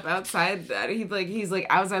shows up outside. He's like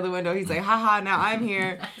outside the window. He's like, haha, now I'm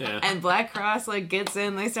here. Yeah. And Black Cross like gets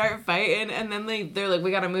in. They start fighting, and then they're like,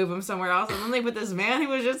 we gotta move him somewhere else. And then they put this man who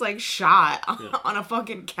was just like shot on a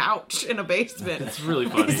fucking couch in a basement. It's really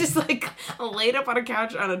funny. He's just like laid up on a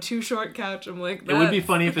couch on a too short couch. I'm like, it would be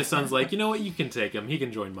funny if his son's like, you know what, you can take him. He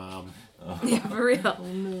can join mom. Yeah, for real.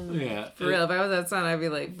 Yeah, For real. If I was that son, I'd be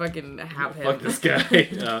like, fucking have him. Fuck this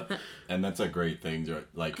guy. And that's a great thing.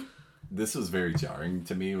 Like, this was very jarring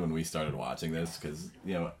to me when we started watching this because,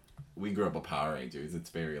 you know, we grew up with Power Rangers. It's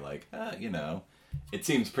very like, you know, it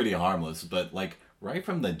seems pretty harmless. But, like, right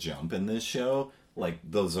from the jump in this show, like,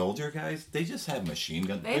 those older guys, they just have machine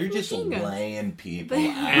guns. They're just laying people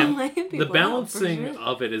out. The balancing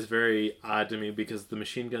of it is very odd to me because the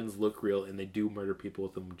machine guns look real and they do murder people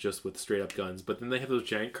with them just with straight up guns. But then they have those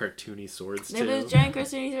giant cartoony swords too. They have those giant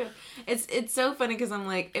cartoony swords. It's so funny because I'm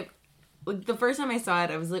like, the first time I saw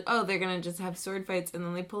it, I was like, oh, they're gonna just have sword fights, and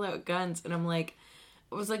then they pull out guns, and I'm like,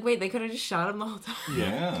 I was like, wait, they could have just shot him the whole time.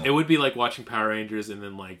 Yeah. It would be like watching Power Rangers and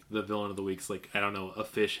then like the villain of the week's like, I don't know, a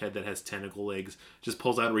fish head that has tentacle legs just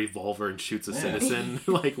pulls out a revolver and shoots a citizen.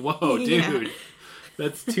 Like, whoa, dude.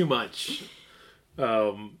 That's too much.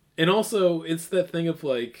 And also, it's that thing of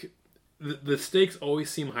like, the stakes always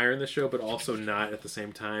seem higher in the show, but also not at the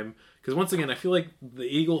same time. Because once again, I feel like the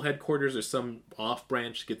Eagle headquarters or some off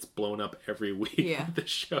branch gets blown up every week in the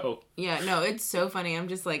show. Yeah, no, it's so funny. I'm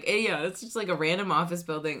just like, it's just like a random office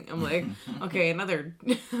building. I'm like, okay, another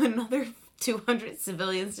 200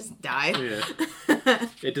 civilians just died. Yeah.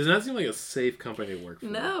 It does not seem like a safe company to work for.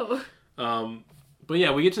 No. But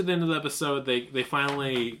yeah, we get to the end of the episode. They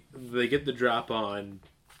get the drop on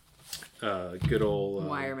good old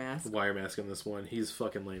Wire Mask on this one. He's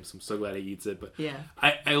fucking lame, so I'm so glad he eats it. But yeah,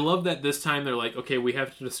 I love that this time they're like, okay, we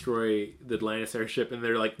have to destroy the Atlantis airship, and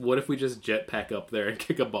they're like, what if we just jetpack up there and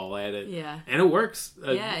kick a ball at it? Yeah, and it works.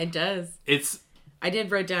 Yeah, it does. I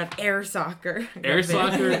did write down air soccer. I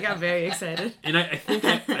got very excited. And I think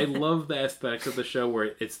I love the aspects of the show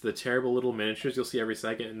where it's the terrible little miniatures you'll see every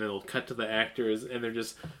second, and then it'll cut to the actors, and they're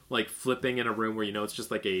just like flipping in a room where, you know, it's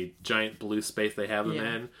just like a giant blue space they have them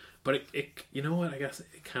in. But it you know what? I guess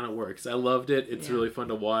it kind of works. I loved it. It's really fun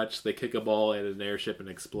to watch. They kick a ball at an airship and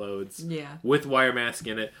explodes. Yeah. With Wire Mask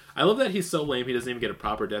in it. I love that he's so lame he doesn't even get a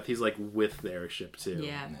proper death. He's like with the airship too.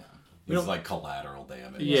 Yeah. He's like collateral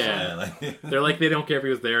damage. Yeah. They're like, they don't care if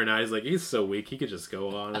he was there or not. He's like, he's so weak. He could just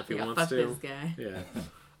go on if he wants fuck to. This guy. Yeah.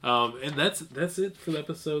 And that's it for the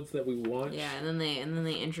episodes that we watched. Yeah, and then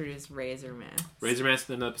they introduce Razor Mask. Razor Mask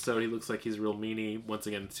in an episode, he looks like he's real meanie. Once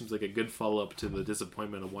again, it seems like a good follow-up to the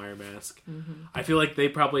disappointment of Wire Mask. Mm-hmm. I feel like they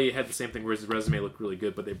probably had the same thing where his resume looked really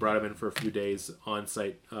good, but they brought him in for a few days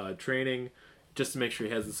on-site training just to make sure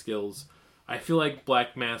he has the skills. I feel like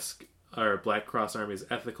Black Cross Army is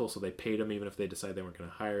ethical, so they paid him even if they decided they weren't going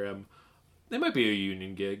to hire him. They might be a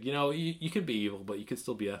union gig. You know, you could be evil, but you could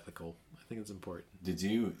still be ethical. I think it's important. Did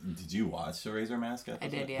you watch the Razor Mask episode? I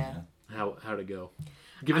did, yeah. How'd it go?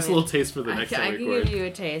 Give us a little taste for the next time we record. I can give you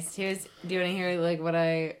a taste. Do you want to hear like what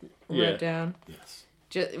I wrote down? Yes.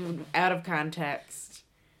 Just out of context.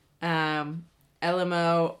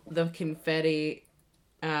 LMO, the confetti.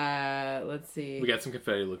 Let's see. We got some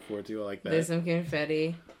confetti to look forward to. I like that. There's some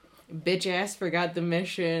confetti. Bitch ass forgot the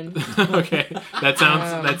mission. Okay, that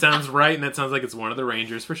sounds right, and that sounds like it's one of the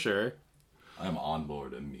Rangers for sure. I'm on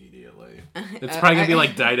board immediately. It's probably gonna be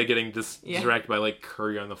like Dyda getting distracted by like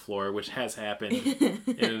curry on the floor, which has happened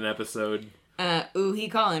in an episode. He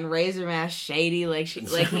calling Razor Mask shady, like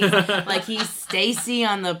he's Stacy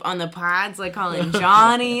on the pods, like calling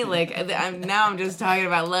Johnny, I'm just talking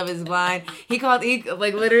about Love Is Blind.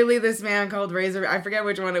 Literally this man called Razor, I forget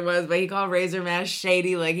which one it was, but he called Razor Mask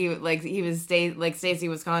shady, Stacy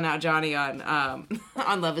was calling out Johnny on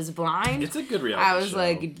Love Is Blind. It's a good reality show. I was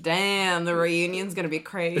like, damn, the reunion's gonna be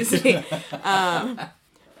crazy.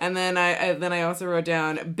 And then I also wrote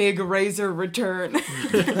down Big Razor return.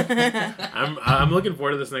 I'm looking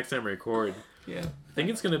forward to this next time we record. Yeah, I think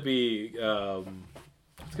it's gonna be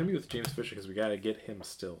with James Fisher because we gotta get him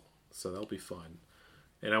still, so that'll be fun.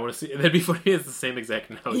 And I want to see. That'd be funny. He has the same exact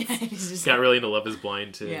notes. Yeah, he's got really into Love Is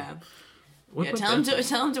Blind too. Yeah. Tell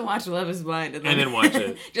him to watch Love Is Blind and then watch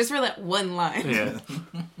it just for that one line. Yeah.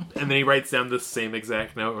 And then he writes down the same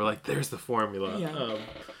exact note. We're like, there's the formula. Yeah.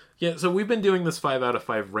 Yeah, so we've been doing this 5 out of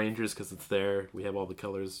 5 Rangers because it's there. We have all the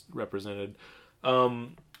colors represented. I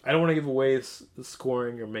don't want to give away the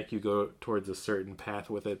scoring or make you go towards a certain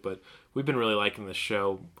path with it, but we've been really liking this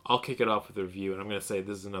show. I'll kick it off with a review, and I'm going to say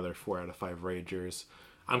this is another 4 out of 5 Rangers.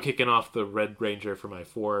 I'm kicking off the Red Ranger for my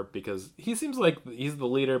 4 because he seems like he's the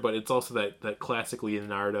leader, but it's also that classic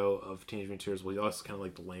Leonardo of Teenage Mutant Ninja Turtles. Well, he's also kind of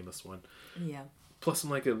like the lamest one. Yeah. Plus,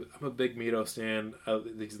 I'm a big Mito stan.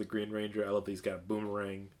 He's the Green Ranger. I love that he's got a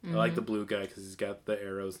boomerang. I like the blue guy because he's got the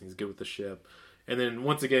arrows and he's good with the ship. And then,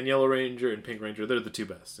 once again, Yellow Ranger and Pink Ranger, they're the 2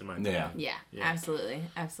 best, in my opinion. Yeah, absolutely.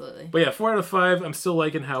 Absolutely. But yeah, 4 out of 5. I'm still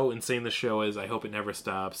liking how insane the show is. I hope it never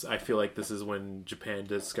stops. I feel like this is when Japan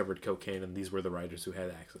discovered cocaine, and these were the writers who had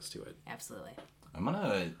access to it. Absolutely. I'm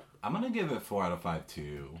gonna give it 4 out of 5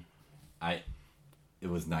 too. It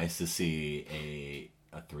was nice to see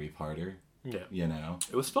a 3-parter. Yeah. You know?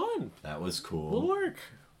 It was fun. That was cool. Little work.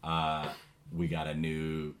 We got a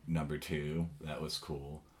new number 2. That was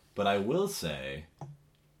cool. But I will say,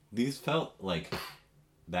 these felt like,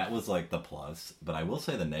 that was like the plus, but I will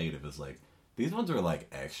say the negative is like, these ones were like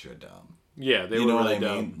extra dumb. Yeah, they you were know really what I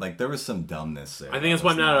dumb. mean? Like, there was some dumbness there. I think it's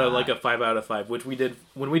why I'm not a 5 out of 5, which we did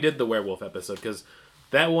when we did the werewolf episode, because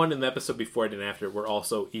that one and the episode before it and after it were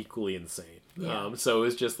also equally insane. Yeah. So it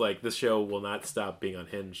was just like, this show will not stop being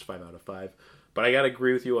unhinged, 5 out of 5. But I gotta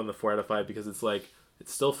agree with you on the 4 out of 5, because it's like,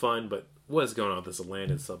 it's still fun, but what is going on with this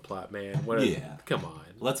Atlantis subplot, man? Come on.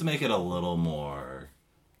 Let's make it a little more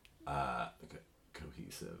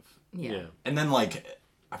cohesive. Yeah. And then, like,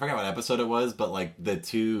 I forgot what episode it was, but, like, the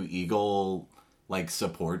 2 eagle, like,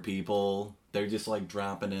 support people, they're just, like,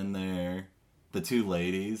 dropping in there. The 2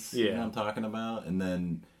 ladies, you know what I'm talking about? And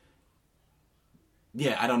then,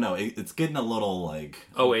 yeah, I don't know. It's getting a little, like...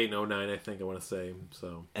 08 and 09, I think I want to say,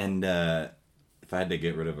 so... And, if I had to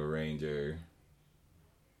get rid of a Ranger...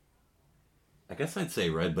 I guess I'd say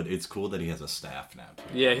Red, but it's cool that he has a staff now,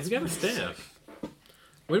 too. Yeah, he's got a staff.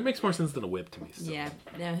 It makes more sense than a whip to me. So. Yeah,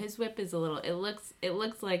 no, his whip is a little. It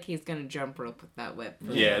looks like he's gonna jump rope with that whip.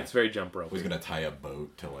 Yeah, it's very jump rope. He's gonna tie a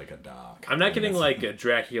boat to like a dock. I'm not getting like a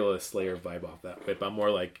Dracula Slayer vibe off that whip. I'm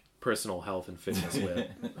more like personal health and fitness whip.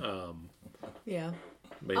 Yeah,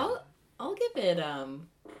 but yeah. I'll give it.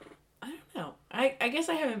 I don't know. I guess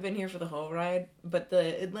I haven't been here for the whole ride, but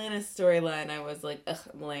the Atlantis storyline, I was like, ugh,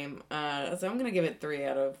 lame. So I'm gonna give it 3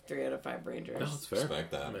 out of 5 Rangers. No, it's fair. Respect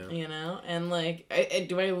that, man. You know, and like,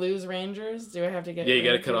 do I lose Rangers? Do I have to get? Yeah, you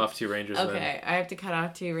got to cut off 2 Rangers. Okay, then. I have to cut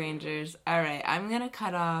off 2 Rangers. All right, I'm gonna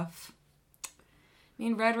cut off. I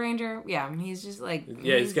mean, Red Ranger. Yeah, he's just like.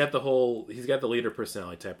 Yeah, he's got the leader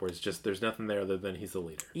personality type where it's just there's nothing there other than he's the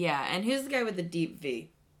leader. Yeah, and who's the guy with the deep V?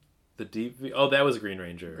 The deep V. Oh, that was Green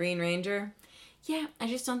Ranger. Green Ranger. Yeah, I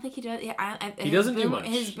just don't think he does. Yeah, he doesn't do much.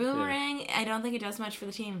 His boomerang, I don't think it does much for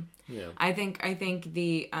the team. Yeah. I think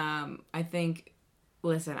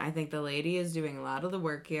the lady is doing a lot of the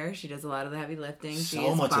work here. She does a lot of the heavy lifting.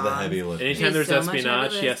 So much of the heavy lifting. Anytime there's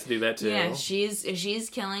espionage, she has to do that too. Yeah, she's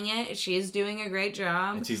killing it. She's doing a great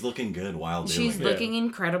job. And she's looking good while doing it. She's looking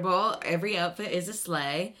incredible. Every outfit is a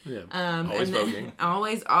sleigh. Yeah. Always voguing.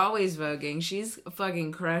 Always voguing. She's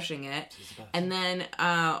fucking crushing it. And then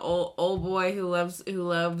old boy who loves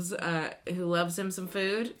him some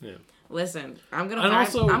food. Yeah. Listen, I'm gonna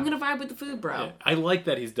vibe with the food, bro. Yeah, I like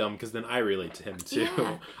that he's dumb because then I relate to him too.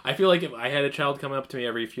 Yeah. I feel like if I had a child come up to me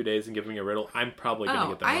every few days and give me a riddle, I'm probably gonna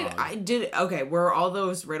get that wrong. I did. Okay, were all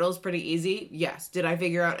those riddles pretty easy? Yes. Did I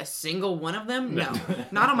figure out a single one of them? No,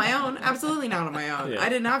 not on my own. Absolutely not on my own. Yeah. I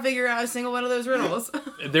did not figure out a single one of those riddles.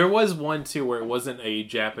 There was one too where it wasn't a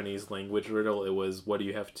Japanese language riddle. It was what do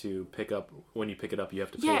you have to pick up when you pick it up? You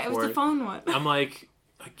have to pay for it. Yeah, it was the phone one. I'm like.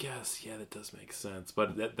 I guess, yeah, that does make sense.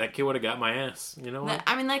 But that kid would have got my ass. You know what?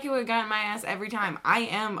 That kid would have gotten my ass every time. I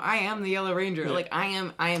am the Yellow Ranger. Yeah. Like I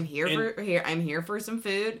am here I'm here for some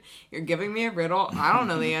food. You're giving me a riddle. I don't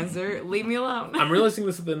know the answer. Leave me alone. I'm realizing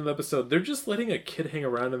this at the end of the episode. They're just letting a kid hang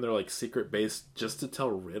around in their like secret base just to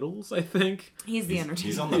tell riddles, I think. He's the entertainer.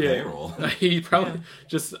 He's on the payroll. He probably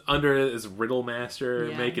just under his riddle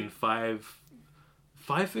master making 5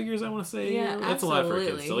 figures, I want to say. Yeah, that's a lot for a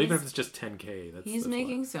kid. So even if it's just $10K, he's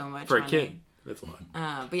making so much for money. A kid. That's a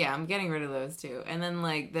lot. But yeah, I'm getting rid of those too. And then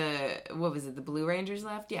like the Blue Rangers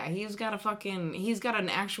left? Yeah, he's got an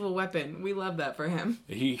actual weapon. We love that for him.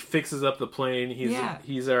 He fixes up the plane.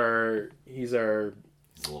 He's our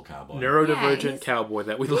little cowboy. Neurodivergent cowboy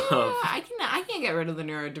that we love. I can't get rid of the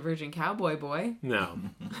neurodivergent cowboy boy. No.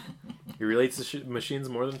 He relates to machines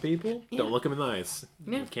more than people. Yeah. Don't look him in the eyes.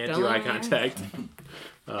 Yeah, you can't do eye contact.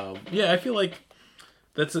 I feel like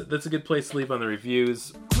that's a good place to leave on the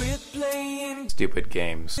reviews. Quit playing stupid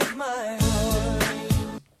games.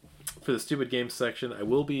 For the stupid games section, I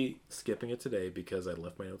will be skipping it today because I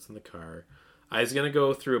left my notes in the car. I was going to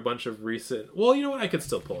go through a bunch of recent... Well, you know what? I could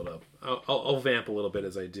still pull it up. I'll vamp a little bit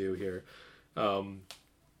as I do here.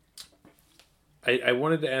 I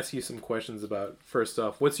wanted to ask you some questions about, first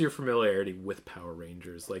off, what's your familiarity with Power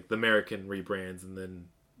Rangers? Like the American rebrands, and then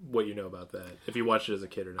what you know about that. If you watched it as a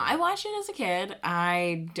kid or not. I watched it as a kid.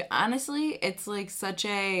 Honestly, it's like such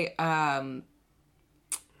a... I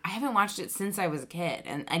haven't watched it since I was a kid,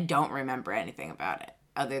 and I don't remember anything about it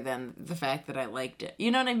other than the fact that I liked it. You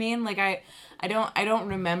know what I mean? Like I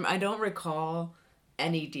don't recall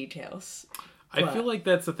any details. I feel like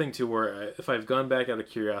that's the thing too, where if I've gone back out of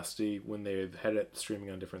curiosity when they've had it streaming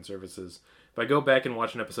on different services, if I go back and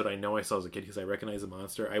watch an episode I know I saw as a kid because I recognize the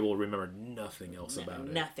monster, I will remember nothing else about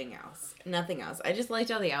it. Nothing else. I just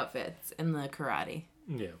liked all the outfits and the karate.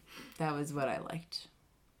 Yeah. That was what I liked.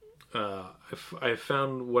 I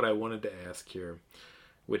found what I wanted to ask here,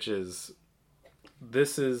 which is,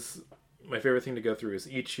 this is my favorite thing to go through is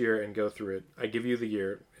each year and go through it. I give you the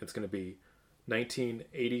year. It's going to be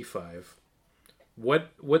 1985.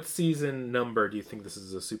 What season number do you think this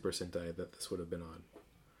is a Super Sentai that this would have been on?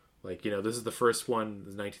 Like, you know, this is the first one,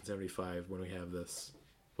 this is 1975 when we have this.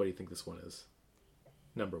 What do you think this one is?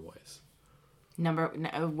 Number-wise.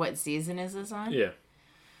 What season is this on? Yeah.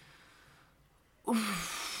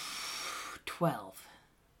 12.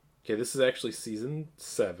 Okay, this is actually season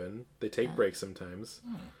 7. They take breaks sometimes.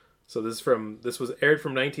 So this was aired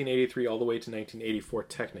from 1983 all the way to 1984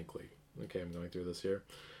 technically. Okay, I'm going through this here.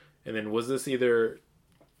 And then was this either,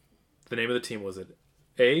 the name of the team, was it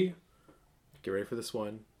A, get ready for this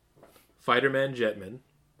one, Fighterman Jetman?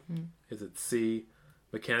 Is it C,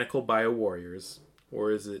 Mechanical Bio Warriors?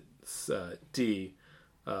 Or is it D,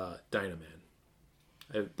 Dynaman?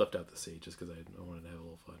 I left out the C just because I wanted to have a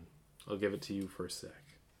little fun. I'll give it to you for a sec.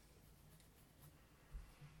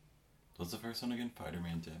 What's the first one again?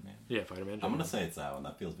 Fighterman Jetman? Yeah, Fighterman Jetman. I'm going to say it's that one.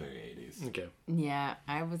 That feels very 80s. Okay. Yeah,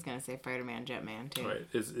 I was going to say Fighterman Jetman, too. All right,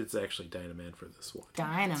 it's actually Dynaman for this one.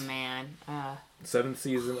 Dynaman. 7th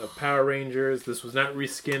season of Power Rangers. This was not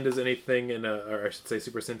reskinned as anything or I should say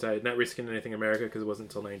Super Sentai, not reskinned anything in America because it wasn't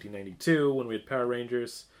until 1992 when we had Power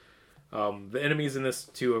Rangers. The enemies in this,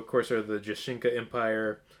 too, of course, are the Jashinka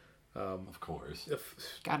Empire. Of course.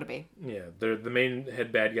 Gotta be. Yeah, they're the main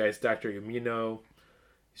head bad guys, Dr. Yamino.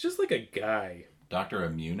 He's just like a guy. Dr.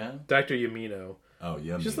 Immuno? Dr. Yamino. Oh,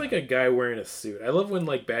 yeah. He's just like a guy wearing a suit. I love when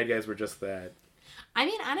like bad guys were just that. I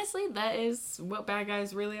mean, honestly, that is what bad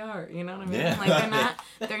guys really are. You know what I mean? Yeah.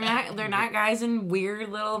 Like they're not guys in weird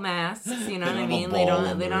little masks. You know what I mean? They don't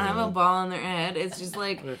have a ball on their head. It's just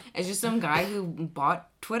like it's just some guy who bought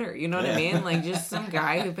Twitter. You know what I mean? Like just some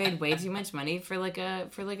guy who paid way too much money for a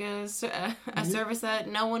service that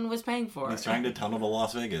no one was paying for. He's trying to tunnel to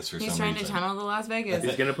Las Vegas for some reason. He's trying to tunnel to Las Vegas.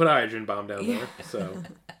 He's gonna put a hydrogen bomb down there. So.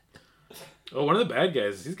 Oh, one of the bad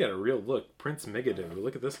guys, he's got a real look. Prince Megadu.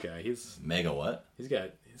 Look at this guy. He's Mega what? He's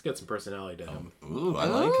got some personality to him. Ooh, I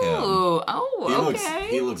like him. Oh, okay.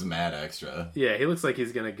 He looks mad extra. Yeah, he looks like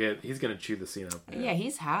he's gonna chew the scene up. Yeah,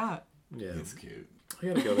 he's hot. Yeah, he's cute. I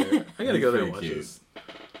gotta go there. And watch this.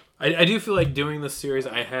 I do feel like doing this series.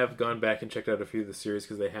 I have gone back and checked out a few of the series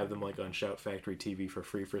because they have them like on Shout Factory TV for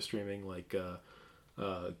free for streaming. Like Go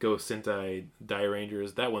Sentai Die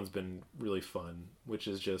Rangers. That one's been really fun. Which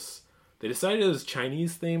is just. They decided it was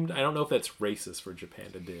Chinese themed. I don't know if that's racist for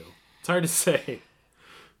Japan to do. It's hard to say.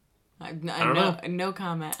 I don't know. No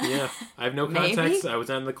comment. Yeah, I have no context. I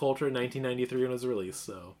was on the culture in 1993 when it was released,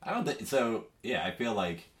 so. I don't think so. Yeah, I feel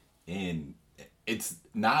like it's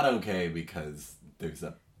not okay because there's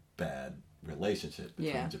a bad relationship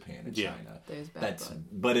between Japan and China. There's bad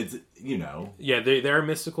but it's, you know. Yeah, there are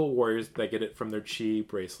mystical warriors that get it from their chi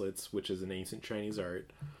bracelets, which is an ancient Chinese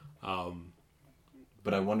art.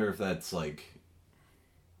 But I wonder if that's like,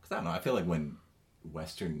 because I don't know. I feel like when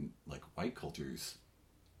Western like white cultures,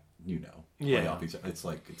 you know, play off each other, it's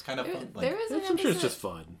like it's kind of fun. Like, there was an episode, sure it's just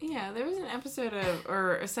fun. Yeah, there was an episode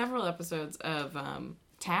or several episodes of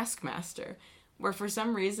Taskmaster where for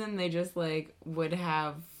some reason they just like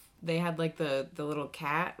they had like the little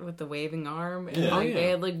cat with the waving arm and they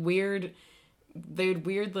had like weird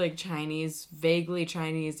like Chinese, vaguely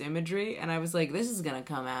Chinese imagery, and I was like, this is gonna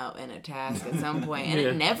come out in a task at some point, and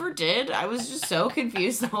it never did. I was just so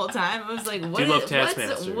confused the whole time. I was like,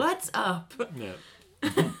 what's up? Yeah.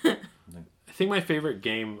 I think my favorite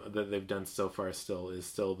game that they've done so far is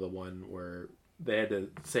still the one where they had to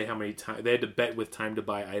say how many times they had to bet with time to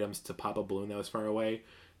buy items to pop a balloon that was far away.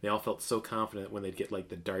 They all felt so confident when they'd get like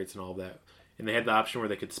the darts and all that, and they had the option where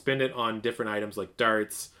they could spend it on different items like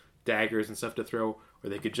darts, daggers and stuff to throw, or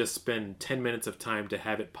they could just spend 10 minutes of time to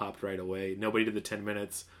have it popped right away. Nobody did the 10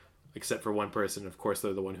 minutes except for one person. Of course,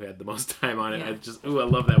 they're the one who had the most time on it. Yeah. I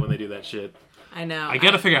love that when they do that shit. I know. I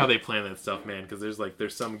gotta figure out how they plan that stuff, man, because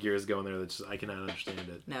there's some gears going there that just I cannot understand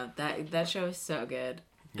it. No, that show is so good.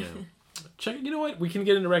 Yeah. check. You know what? We can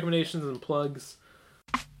get into recommendations and plugs.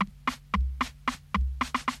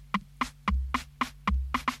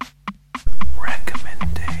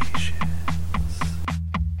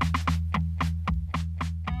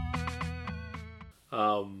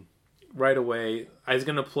 Right away, I was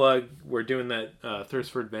gonna plug. We're doing that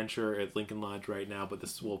Thirst for Adventure at Lincoln Lodge right now, but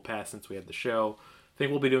this will pass since we had the show. I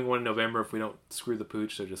think we'll be doing one in November if we don't screw the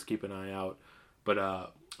pooch. So just keep an eye out. But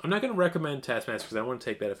I'm not gonna recommend Taskmaster because I want to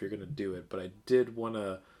take that if you're gonna do it. But I did want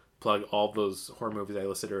to plug all those horror movies I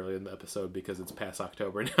listed earlier in the episode because it's past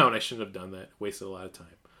October now, and I shouldn't have done that. Wasted a lot of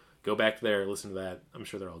time. Go back there, listen to that. I'm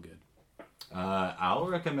sure they're all good. I'll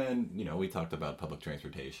recommend. We talked about public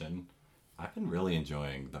transportation. I've been really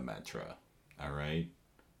enjoying the Metro. All right,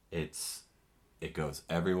 it goes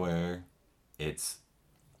everywhere. There's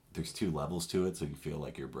 2 levels to it, so you feel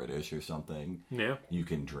like you're British or something. Yeah, you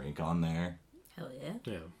can drink on there. Hell yeah.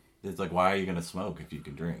 Yeah, it's like, why are you gonna smoke if you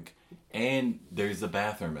can drink? And there's a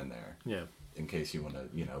bathroom in there. Yeah, in case you want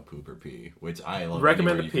to, poop or pee, which I love.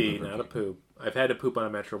 Recommend a pee, not a poop. I've had to poop on a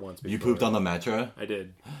Metro once before. You pooped on the Metro? I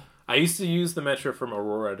did. I used to use the Metro from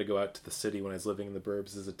Aurora to go out to the city when I was living in the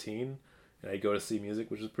burbs as a teen. And I'd go to see music,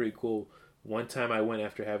 which was pretty cool. One time I went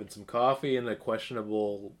after having some coffee and a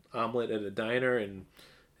questionable omelet at a diner, and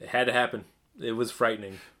it had to happen. It was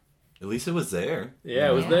frightening. At least it was there. Yeah,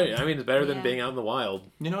 it was there. I mean, it's better than being out in the wild.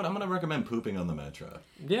 You know what? I'm going to recommend pooping on the Metro.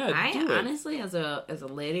 Yeah, do it. Honestly, as a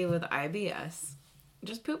lady with IBS,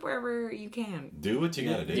 just poop wherever you can. Do what you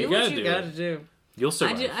got to do. Do what you got to do. You'll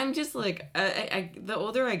survive. I'm just like, the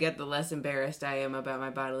older I get, the less embarrassed I am about my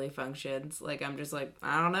bodily functions. Like, I'm just like,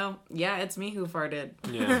 I don't know. Yeah, it's me who farted.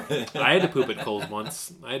 Yeah, I had to poop at Kohl's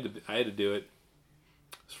once. I had to do it.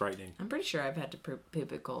 It's frightening. I'm pretty sure I've had to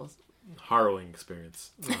poop at Kohl's. Harrowing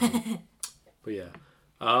experience. But yeah,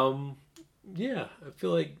 yeah. I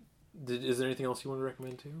feel like. Is there anything else you want to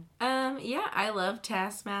recommend too? Yeah, I love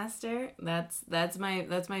Taskmaster. That's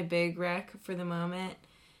my big rec for the moment.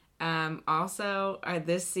 Also,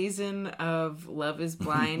 this season of Love is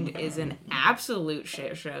Blind is an absolute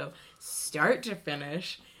shit show, start to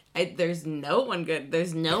finish. There's no one good.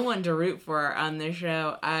 There's no one to root for on this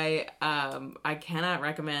show. I cannot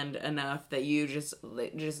recommend enough that you just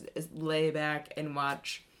lay back and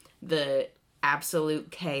watch the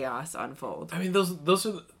absolute chaos unfold. I mean,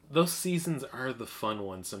 those seasons are the fun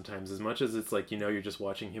ones sometimes. As much as it's like, you're just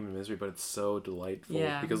watching human misery, but it's so delightful.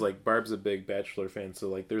 Yeah. Because like Barb's a big Bachelor fan, so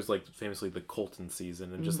like there's like famously the Colton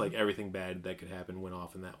season, and just like everything bad that could happen went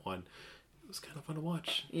off in that one. It was kind of fun to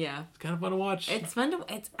watch. Yeah. It's kind of fun to watch. It's fun to,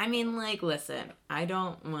 I mean, like, listen, I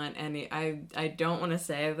don't want to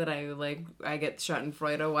say that I get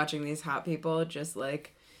schadenfreude watching these hot people just,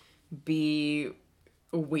 like, be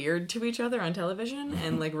weird to each other on television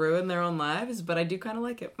and, like, ruin their own lives, but I do kind of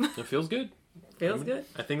like it. It feels good. Good.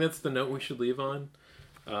 I think that's the note we should leave on.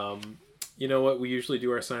 You know what? We usually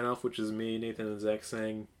do our sign-off, which is me, Nathan, and Zach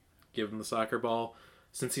saying, give him the soccer ball.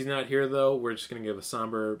 Since he's not here, though, we're just going to give a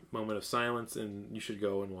somber moment of silence, and you should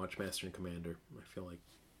go and watch Master and Commander. I feel like.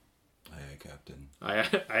 Aye, aye, Captain.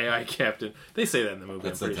 Aye, Captain. They say that in the movie.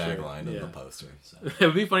 That's the tagline of the poster. So. It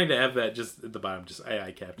would be funny to have that just at the bottom, just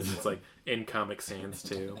aye, Captain. It's like in Comic Sans,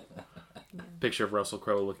 too. Yeah. Picture of Russell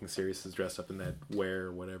Crowe looking serious, is dressed up in that wear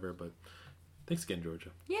or whatever, but thanks again, Georgia.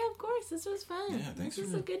 Yeah, of course. This was fun. Yeah, thanks. This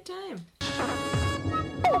was a good time.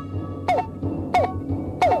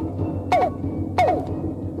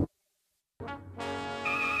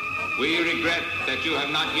 We regret that you have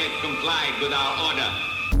not yet complied with our order.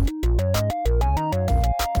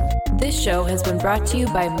 This show has been brought to you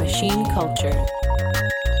by Machine Culture.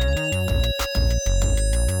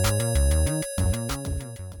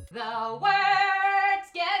 The words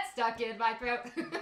get stuck in my throat.